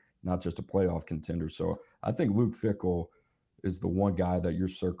contender, not just a playoff contender. So I think Luke Fickell is the one guy that you're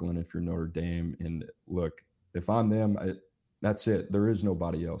circling if you're Notre Dame. And look, if I'm them, that's it. There is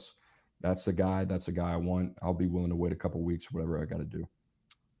nobody else. That's the guy I want. I'll be willing to wait a couple of weeks, whatever I got to do.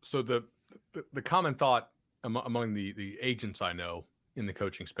 So the common thought among the agents I know in the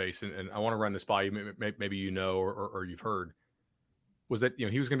coaching space, and I want to run this by you, maybe you know or you've heard, was that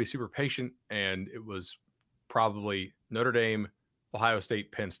he was going to be super patient, and it was probably Notre Dame, Ohio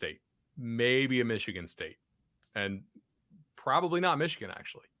State, Penn State, maybe a Michigan State, and probably not Michigan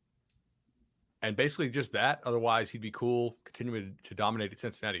actually. And basically just that. Otherwise, he'd be cool continuing to dominate at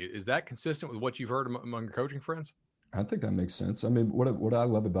Cincinnati. Is that consistent with what you've heard among your coaching friends? I think that makes sense. I mean, what I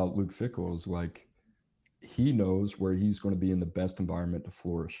love about Luke Fickell is, like, he knows where he's going to be in the best environment to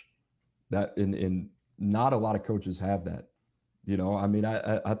flourish. That and not a lot of coaches have that. I mean,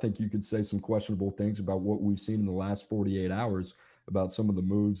 I think you could say some questionable things about what we've seen in the last 48 hours about some of the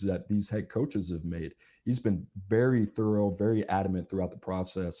moves that these head coaches have made. He's been very thorough, very adamant throughout the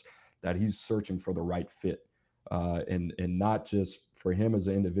process that he's searching for the right fit, and not just for him as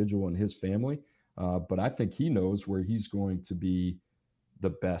an individual and his family, but I think he knows where he's going to be the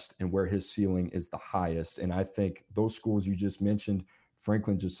best and where his ceiling is the highest. And I think those schools you just mentioned,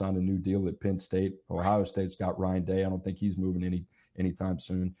 Franklin just signed a new deal at Penn State. Ohio State's got Ryan Day. I don't think he's moving anytime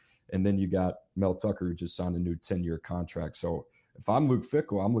soon. And then you got Mel Tucker, who just signed a new 10-year contract. So if I'm Luke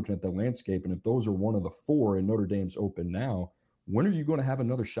Fickell, I'm looking at the landscape. And if those are one of the four and Notre Dame's open now, when are you going to have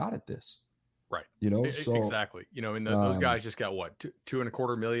another shot at this? Right. So exactly. And those guys just got what,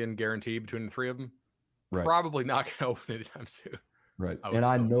 $2.25 million guaranteed between the three of them. Right. Probably not going to open anytime soon. Right.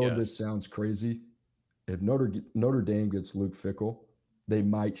 I know this sounds crazy. If Notre Dame gets Luke Fickell, they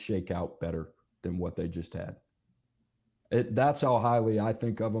might shake out better than what they just had. That's how highly I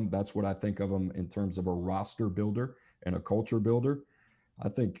think of them. That's what I think of them in terms of a roster builder and a culture builder. I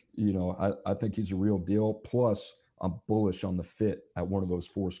think, I think he's a real deal. Plus, I'm bullish on the fit at one of those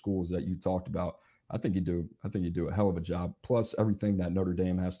four schools that you talked about. I think you do a hell of a job. Plus, everything that Notre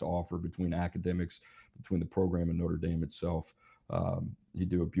Dame has to offer between academics, between the program and Notre Dame itself, you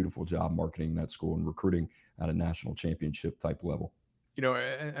do a beautiful job marketing that school and recruiting at a national championship type level.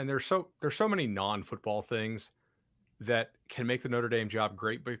 And there's so many non-football things that can make the Notre Dame job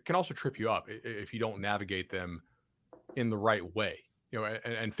great, but it can also trip you up if you don't navigate them in the right way.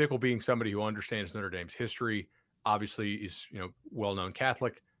 And Fickell being somebody who understands Notre Dame's history, obviously is, well-known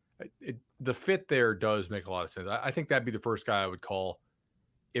Catholic. The fit there does make a lot of sense. I think that'd be the first guy I would call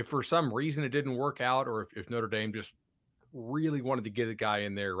if for some reason it didn't work out, or if Notre Dame just really wanted to get a guy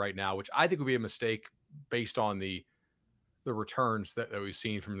in there right now, which I think would be a mistake based on the returns that we've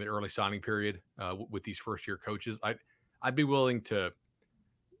seen from the early signing period with these first-year coaches. I'd be willing to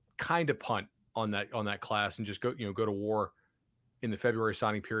kind of punt on that class and just go to war in the February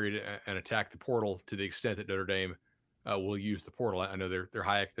signing period and attack the portal to the extent that Notre Dame will use the portal. I know their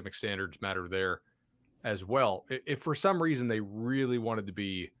high academic standards matter there as well. If for some reason they really wanted to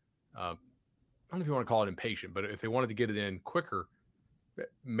be, I don't know if you want to call it impatient, but if they wanted to get it in quicker,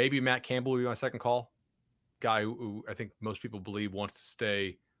 maybe Matt Campbell would be my second call. Guy who I think most people believe wants to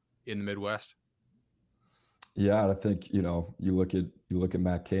stay in the Midwest. Yeah, I think you look at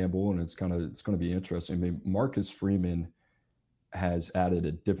Matt Campbell, and it's going to be interesting. I mean, Marcus Freeman has added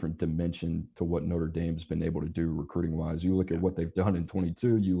a different dimension to what Notre Dame's been able to do recruiting wise. You look at what they've done in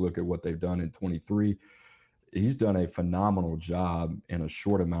 22, you look at what they've done in 23. He's done a phenomenal job in a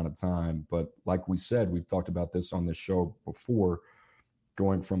short amount of time. But like we said, we've talked about this on this show before,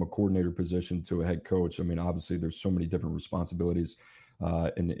 going from a coordinator position to a head coach. I mean, obviously there's so many different responsibilities.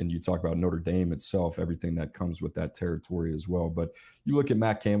 And you talk about Notre Dame itself, everything that comes with that territory as well. But you look at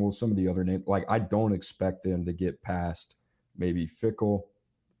Matt Campbell, some of the other names, like I don't expect them to get past maybe Fickell,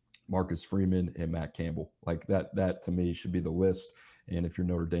 Marcus Freeman, and Matt Campbell. Like that to me should be the list. And if you're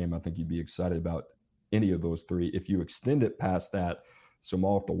Notre Dame, I think you'd be excited about any of those three. If you extend it past that, some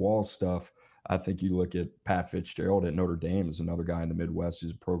off the wall stuff, I think you look at Pat Fitzgerald at Notre Dame as another guy in the Midwest.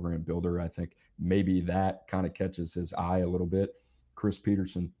 He's a program builder. I think maybe that kind of catches his eye a little bit. Chris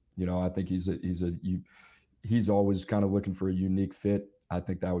Peterson, I think he's always kind of looking for a unique fit. I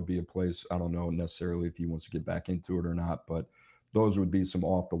think that would be a place. I don't know necessarily if he wants to get back into it or not, but those would be some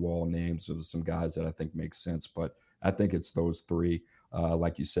off the wall names of some guys that I think make sense. But I think it's those three.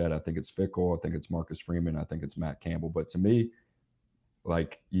 Like you said, I think it's Fickell. I think it's Marcus Freeman. I think it's Matt Campbell. But to me,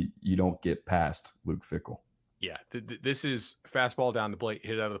 like you don't get past Luke Fickell. Yeah, this is fastball down the plate,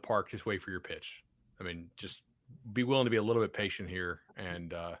 hit it out of the park. Just wait for your pitch. I mean, just be willing to be a little bit patient here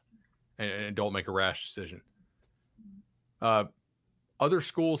and don't make a rash decision. Other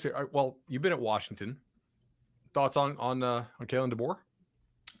schools here. Well, you've been at Washington. Thoughts on Kalen DeBoer?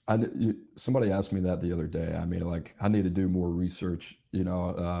 Somebody asked me that the other day. I mean, like I need to do more research,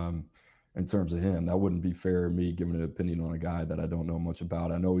 in terms of him. That wouldn't be fair of me giving an opinion on a guy that I don't know much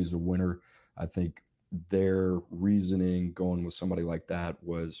about. I know he's a winner. I think their reasoning going with somebody like that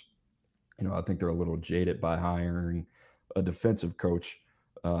was, I think they're a little jaded by hiring a defensive coach.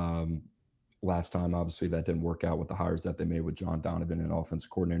 Last time, obviously, that didn't work out with the hires that they made with John Donovan, an offensive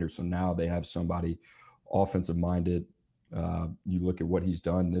coordinator. So now they have somebody offensive-minded. You look at what he's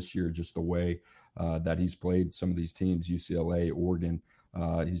done this year, just the way that he's played some of these teams, UCLA, Oregon.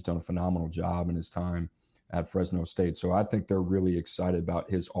 He's done a phenomenal job in his time at Fresno State. So I think they're really excited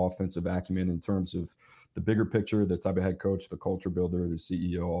about his offensive acumen in terms of the bigger picture, the type of head coach, the culture builder, the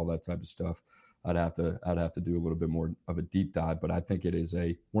CEO, all that type of stuff. I'd have to do a little bit more of a deep dive, but I think it is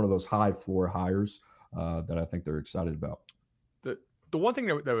one of those high floor hires that I think they're excited about. The one thing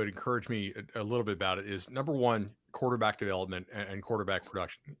that would encourage me a little bit about it is, number one, quarterback development and quarterback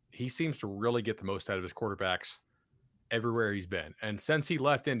production. He seems to really get the most out of his quarterbacks everywhere he's been. And since he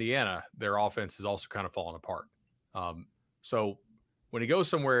left Indiana, their offense has also kind of fallen apart. So when he goes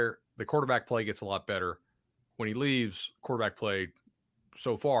somewhere, the quarterback play gets a lot better. When he leaves, quarterback play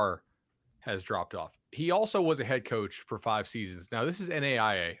so far has dropped off. He also was a head coach for 5 seasons. Now, this is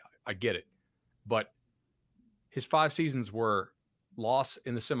NAIA. I get it. But his 5 seasons were loss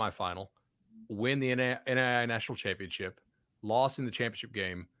in the semifinal, win the NAIA national championship, loss in the championship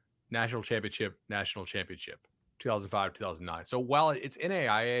game, national championship, 2005, 2009. So while it's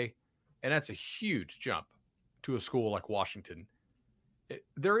NAIA, and that's a huge jump to a school like Washington,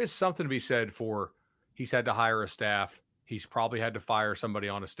 there is something to be said for he's had to hire a staff. He's probably had to fire somebody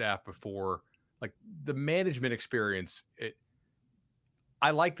on a staff before. Like the management experience,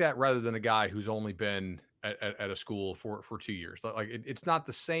 I like that rather than a guy who's only been at a school for 2 years. Like it's not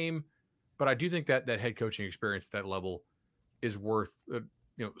the same, but I do think that head coaching experience at that level is worth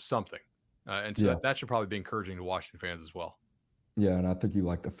something. And so that should probably be encouraging to Washington fans as well. Yeah, and I think you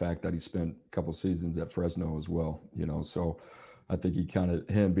like the fact that he spent a couple seasons at Fresno as well, so I think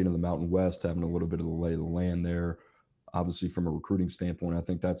him being in the Mountain West, having a little bit of the lay of the land there, obviously from a recruiting standpoint,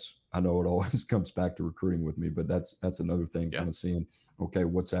 I know it always comes back to recruiting with me, but that's another thing, kind of seeing, okay,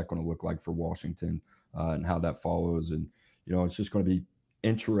 what's that going to look like for Washington and how that follows. And, it's just going to be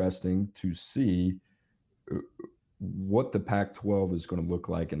interesting to see what the Pac-12 is going to look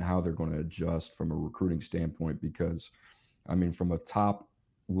like and how they're going to adjust from a recruiting standpoint, because from a top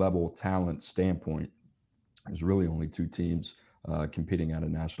level talent standpoint, there's really only 2 teams competing at a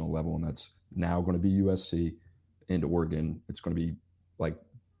national level, and that's now going to be USC and Oregon. It's going to be like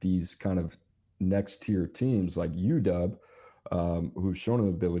these kind of next tier teams like UW, who've shown an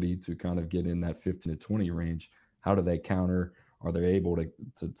ability to kind of get in that 15 to 20 range. How do they counter? Are they able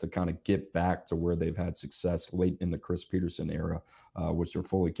to kind of get back to where they've had success late in the Chris Peterson era, which they're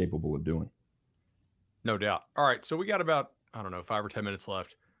fully capable of doing? No doubt. All right, so we got about, 5 or 10 minutes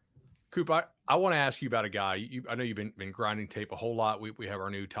left. Coop, I want to ask you about a guy. I know you've been grinding tape a whole lot. We have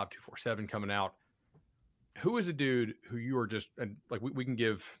our new Top 247 coming out. Who is a dude who you are just like we can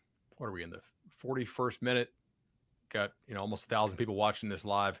give? What are we in the 41st minute? Got almost 1,000 people watching this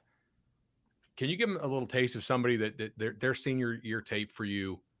live. Can you give them a little taste of somebody that their senior year tape for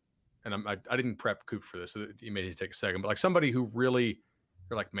you? And I didn't prep Coop for this, so you may need to take a second. But like somebody who really,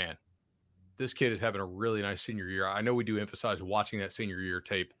 you're like, man, this kid is having a really nice senior year. I know we do emphasize watching that senior year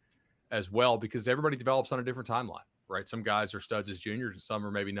tape as well, because everybody develops on a different timeline, right? Some guys are studs as juniors, and some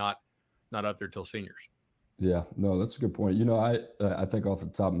are maybe not up there till seniors. Yeah, no, that's a good point. I think off the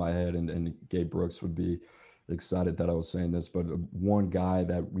top of my head, and Gabe Brooks would be excited that I was saying this, but one guy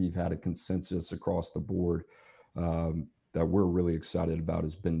that we've had a consensus across the board that we're really excited about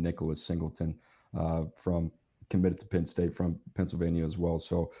has been Nicholas Singleton, from committed to Penn State from Pennsylvania as well.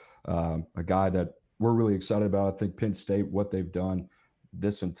 So a guy that we're really excited about. I think Penn State, what they've done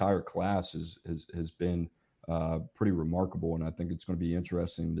this entire class has been pretty remarkable. And I think it's going to be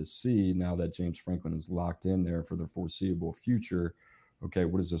interesting to see now that James Franklin is locked in there for the foreseeable future. Okay,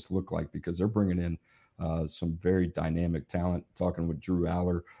 what does this look like? Because they're bringing in some very dynamic talent. Talking with Drew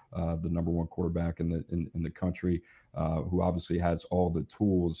Aller, the number 1 quarterback in the country, who obviously has all the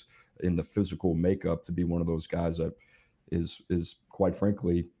tools in the physical makeup to be one of those guys that is quite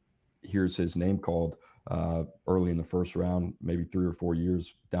frankly, hears his name called early in the first round, maybe 3 or 4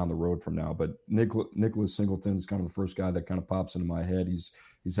 years down the road from now. But Nicholas Singleton is kind of the first guy that kind of pops into my head. He's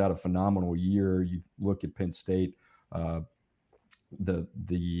had a phenomenal year. You look at Penn State,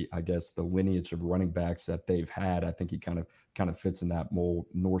 the I guess the lineage of running backs that they've had. I think he kind of fits in that mold.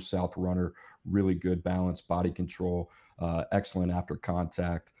 North-south runner, really good balance, body control, excellent after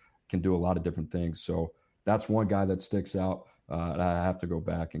contact, can do a lot of different things. So that's one guy that sticks out. I have to go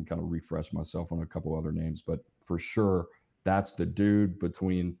back and kind of refresh myself on a couple other names, but for sure, that's the dude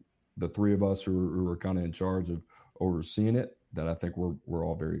between the 3 of us who are kind of in charge of overseeing it that I think we're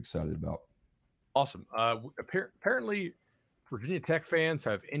all very excited about. Awesome. Apparently, Virginia Tech fans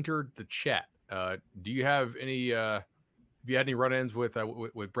have entered the chat. Do you have any? Have you had any run-ins with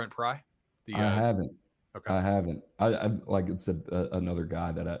Brent Pry? I haven't. Okay. I haven't. I like it's another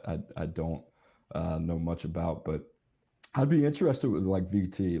guy that I don't know much about, but I'd be interested with like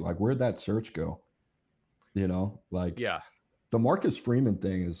VT. Like, where'd that search go? The Marcus Freeman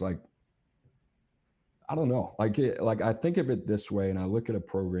thing is like, I don't know. Like I think of it this way, and I look at a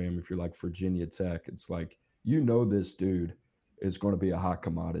program. If you're like Virginia Tech, it's like this dude is going to be a hot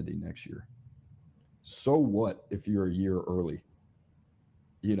commodity next year. So what if you're a year early?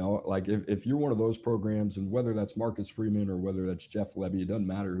 Like if you're one of those programs, and whether that's Marcus Freeman or whether that's Jeff Lebby, it doesn't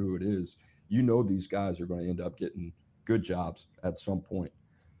matter who it is. These guys are going to end up getting good jobs at some point.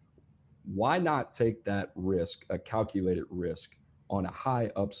 Why not take that risk, a calculated risk, on a high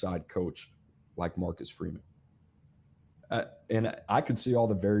upside coach like Marcus Freeman? And I could see all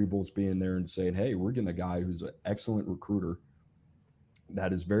the variables being there and saying, hey, we're getting a guy who's an excellent recruiter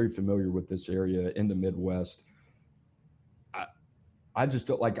that is very familiar with this area in the Midwest. I just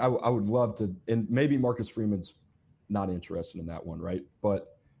don't like, I would love to, and maybe Marcus Freeman's not interested in that one, right?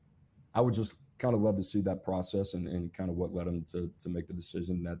 But I would just kind of love to see that process and kind of what led them to make the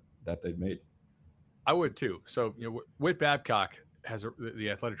decision that they've made. I would too. So, Whit Babcock has the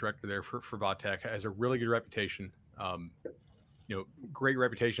athletic director there for Vatech, has a really good reputation. Great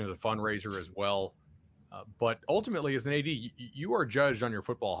reputation as a fundraiser as well. But ultimately, as an AD, you are judged on your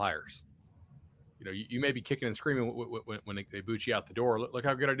football hires. You may be kicking and screaming when they boot you out the door. Look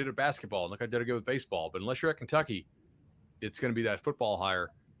how good I did at basketball, and look how good I did with baseball. But unless you're at Kentucky, it's going to be that football hire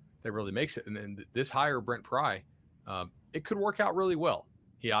that really makes it. And this hire, Brent Pry, it could work out really well.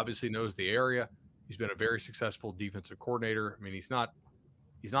 He obviously knows the area. He's been a very successful defensive coordinator. I mean, he's not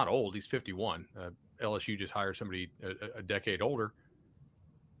old. He's 51. LSU just hired somebody a decade older.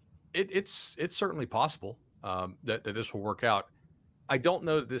 It's certainly possible that this will work out. I don't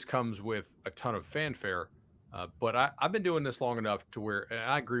know that this comes with a ton of fanfare, but I've been doing this long enough to where, and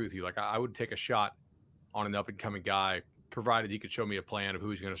I agree with you, like I would take a shot on an up-and-coming guy, provided he could show me a plan of who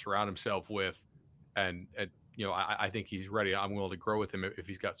he's going to surround himself with. And I think he's ready. I'm willing to grow with him if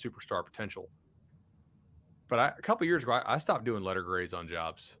he's got superstar potential. But a couple of years ago, I stopped doing letter grades on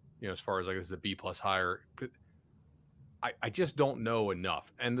jobs, as far as like this is a B+ hire. I just don't know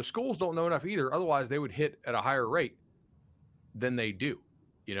enough. And the schools don't know enough either. Otherwise, they would hit at a higher rate than they do.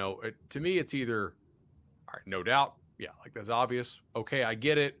 To me, it's either, all right, no doubt. Yeah, like that's obvious. Okay, I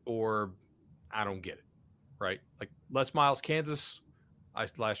get it, or I don't get it, right? Like Les Miles, Kansas,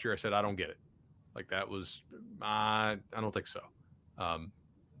 last year I said, I don't get it. Like that was, I don't think so.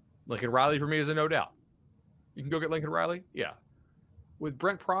 Lincoln Riley for me is a no doubt. You can go get Lincoln Riley? Yeah. With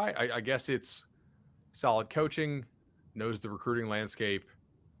Brent Pry, I guess it's solid coaching, knows the recruiting landscape,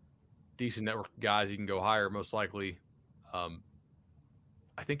 decent network of guys you can go hire most likely.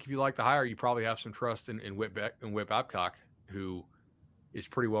 I think if you like the hire, you probably have some trust in Whit Babcock, who is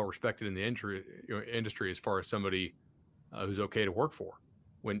pretty well respected in the industry as far as somebody who's okay to work for.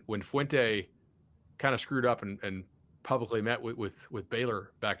 When Fuente kind of screwed up and publicly met with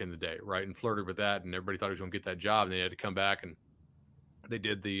Baylor back in the day, right, and flirted with that, and everybody thought he was going to get that job, and they had to come back, and they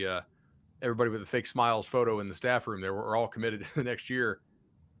did the everybody with the fake smiles photo in the staff room. They were all committed the next year.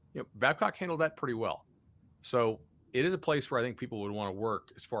 Babcock handled that pretty well. So it is a place where I think people would want to work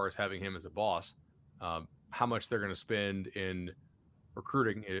as far as having him as a boss. How much they're going to spend in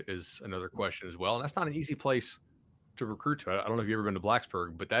recruiting is another question as well. And that's not an easy place to recruit to. I don't know if you've ever been to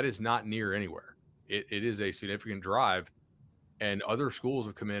Blacksburg, but that is not near anywhere. It is a significant drive, and other schools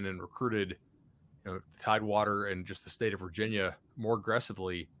have come in and recruited, Tidewater and just the state of Virginia more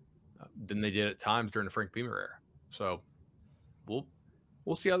aggressively than they did at times during the Frank Beamer era. So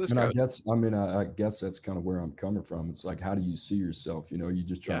we'll see how this goes. I guess that's kind of where I'm coming from. It's like, how do you see yourself? You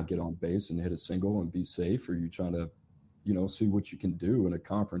just trying to get on base and hit a single and be safe, or you trying to, see what you can do in a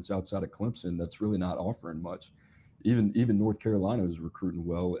conference outside of Clemson that's really not offering much. Even North Carolina is recruiting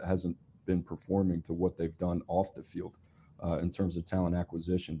well. It hasn't been performing to what they've done off the field in terms of talent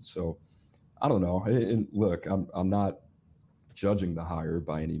acquisition. So I don't know. And look, I'm not judging the hire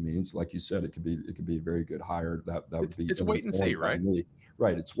by any means. Like you said, it could be a very good hire. That would be. It's wait and see, right?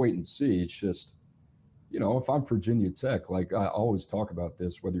 Right. It's wait and see. It's just, if I'm Virginia Tech, like I always talk about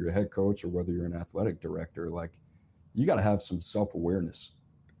this, whether you're a head coach or whether you're an athletic director, like you got to have some self-awareness,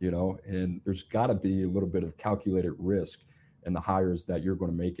 and there's got to be a little bit of calculated risk in the hires that you're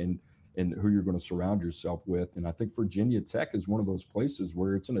going to make and who you're going to surround yourself with. And I think Virginia Tech is one of those places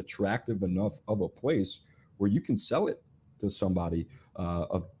where it's an attractive enough of a place where you can sell it to somebody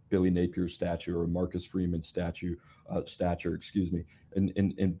of Billy Napier's stature or Marcus Freeman's stature,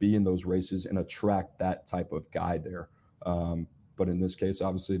 and be in those races and attract that type of guy there. But in this case,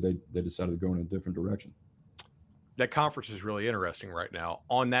 obviously, they decided to go in a different direction. That conference is really interesting right now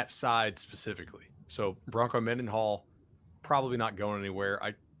on that side specifically. So Bronco Mendenhall probably not going anywhere.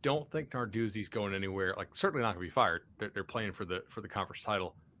 I don't think Narduzzi's going anywhere. Like certainly not going to be fired. They're playing for the conference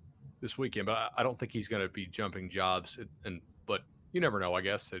title this weekend, but I don't think he's going to be jumping jobs. But you never know. I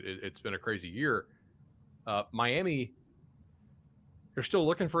guess it's been a crazy year. Miami, they're still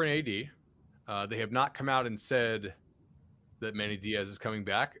looking for an AD. They have not come out and said that Manny Diaz is coming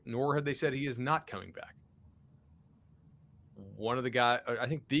back, nor have they said he is not coming back. One of the guys, I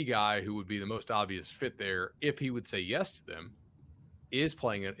think the guy who would be the most obvious fit there, if he would say yes to them, is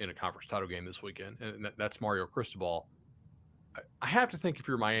playing in a conference title game this weekend, and that's Mario Cristobal. I have to think if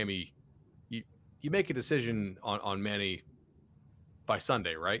you're Miami, you make a decision on Manny by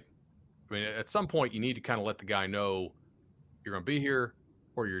Sunday, right? I mean, at some point you need to kind of let the guy know you're going to be here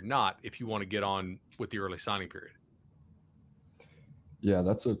or you're not if you want to get on with the early signing period. Yeah,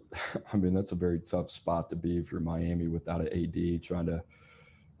 that's a very tough spot to be if you're Miami without an AD, trying to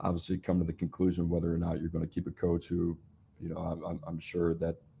obviously come to the conclusion whether or not you're going to keep a coach who, I'm sure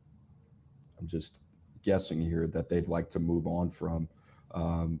that, I'm just guessing here, that they'd like to move on from.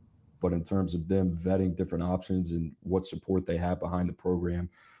 But in terms of them vetting different options and what support they have behind the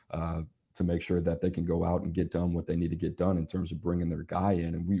program to make sure that they can go out and get done what they need to get done in terms of bringing their guy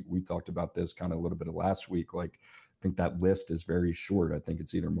in. And we talked about this kind of a little bit of last week. Like, I think that list is very short. I think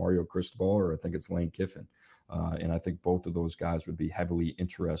it's either Mario Cristobal or I think it's Lane Kiffin. And I think both of those guys would be heavily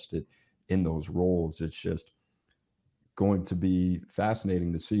interested in those roles. It's just going to be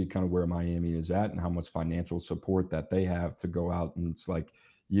fascinating to see kind of where Miami is at and how much financial support that they have to go out. And it's like,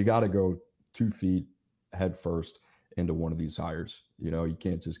 you got to go 2 feet head first into one of these hires. You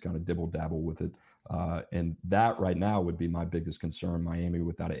can't just kind of dibble dabble with it. And that right now would be my biggest concern. Miami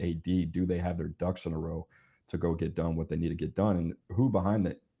without an AD, do they have their ducks in a row to go get done what they need to get done? And who behind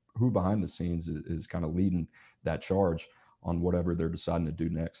the scenes is kind of leading that charge on whatever they're deciding to do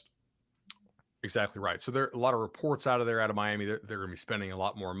next? Exactly right. So there are a lot of reports out of Miami. They're going to be spending a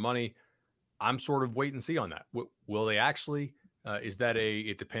lot more money. I'm sort of wait and see on that. Will they actually? Is that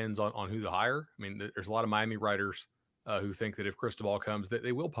it depends on who the hire? I mean, there's a lot of Miami writers who think that if Cristobal comes, that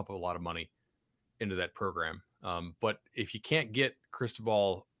they will pump a lot of money into that program. But if you can't get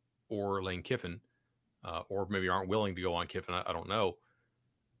Cristobal or Lane Kiffin, or maybe aren't willing to go on Kiffin, I don't know,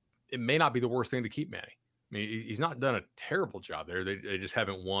 it may not be the worst thing to keep Manny. I mean, he's not done a terrible job there. They just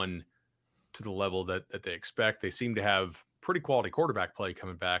haven't won to the level that they expect. They seem to have pretty quality quarterback play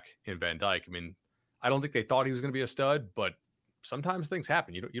coming back in Van Dyke. I mean, I don't think they thought he was going to be a stud, but sometimes things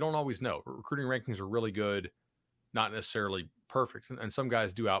happen. You don't always know. Recruiting rankings are really good, not necessarily perfect, and some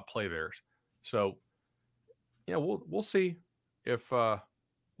guys do outplay theirs. So, we'll see if they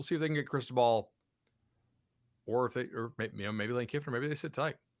can get Cristobal, or maybe Lane Kiffin, or maybe they sit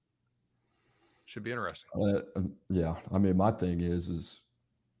tight. Should be interesting. Yeah, I mean, my thing is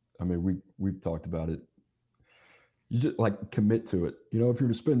we've talked about it. You just commit to it. If you're going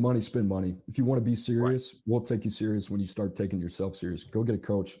to spend money, spend money. If you want to be serious, right, we'll take you serious when you start taking yourself serious. Go get a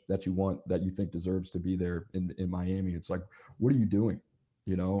coach that you want, that you think deserves to be there in Miami. It's like, what are you doing?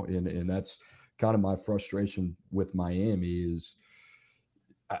 And that's kind of my frustration with Miami is,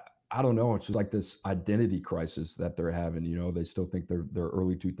 I don't know. It's just like this identity crisis that they're having. They still think they're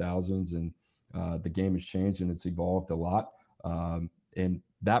early 2000s, and the game has changed and it's evolved a lot. And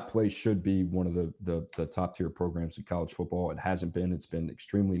that place should be one of the top tier programs in college football. It hasn't been. It's been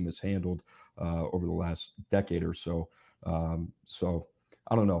extremely mishandled over the last decade or so. So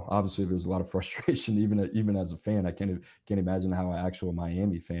I don't know. Obviously, there's a lot of frustration even as a fan. I can't imagine how an actual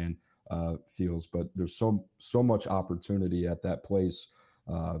Miami fan feels. But there's so much opportunity at that place.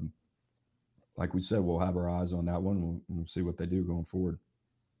 Like we said, we'll have our eyes on that one. We'll see what they do going forward.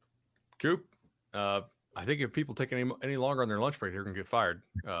 Coop. I think if people take any longer on their lunch break, they're going to get fired.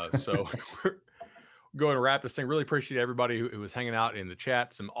 So we're going to wrap this thing. Really appreciate everybody who was hanging out in the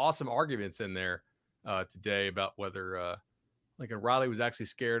chat. Some awesome arguments in there today about whether Lincoln Riley was actually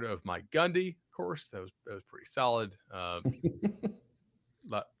scared of Mike Gundy. Of course, that was pretty solid.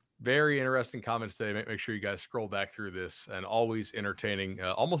 But very interesting comments today. Make sure you guys scroll back through this, and always entertaining,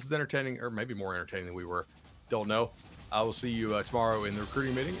 almost as entertaining, or maybe more entertaining than we were. Don't know. I will see you tomorrow in the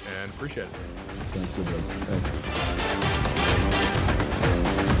recruiting meeting, and appreciate it. Sounds good, buddy. Thanks.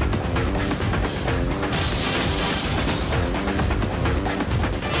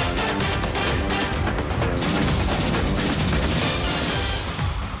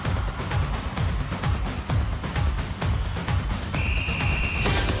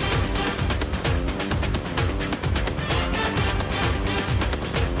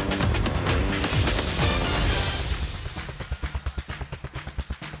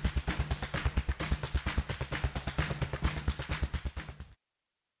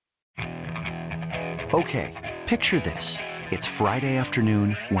 Okay, picture this. It's Friday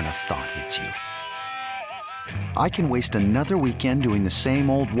afternoon when a thought hits you. I can waste another weekend doing the same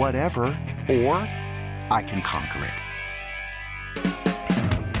old whatever, or I can conquer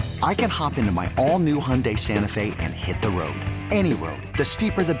it. I can hop into my all-new Hyundai Santa Fe and hit the road. Any road. The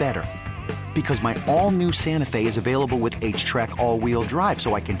steeper, the better. Because my all-new Santa Fe is available with H-Track all-wheel drive,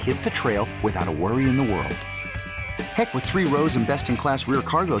 so I can hit the trail without a worry in the world. Heck, with 3 rows and best-in-class rear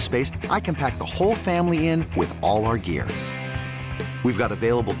cargo space, I can pack the whole family in with all our gear. We've got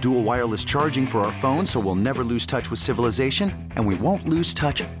available dual wireless charging for our phones, so we'll never lose touch with civilization, and we won't lose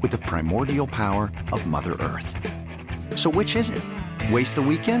touch with the primordial power of Mother Earth. So which is it? Waste the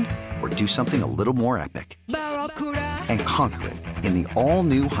weekend or do something a little more epic? And conquer it in the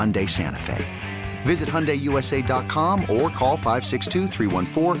all-new Hyundai Santa Fe. Visit HyundaiUSA.com or call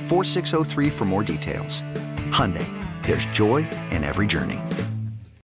 562-314-4603 for more details. Hyundai, there's joy in every journey.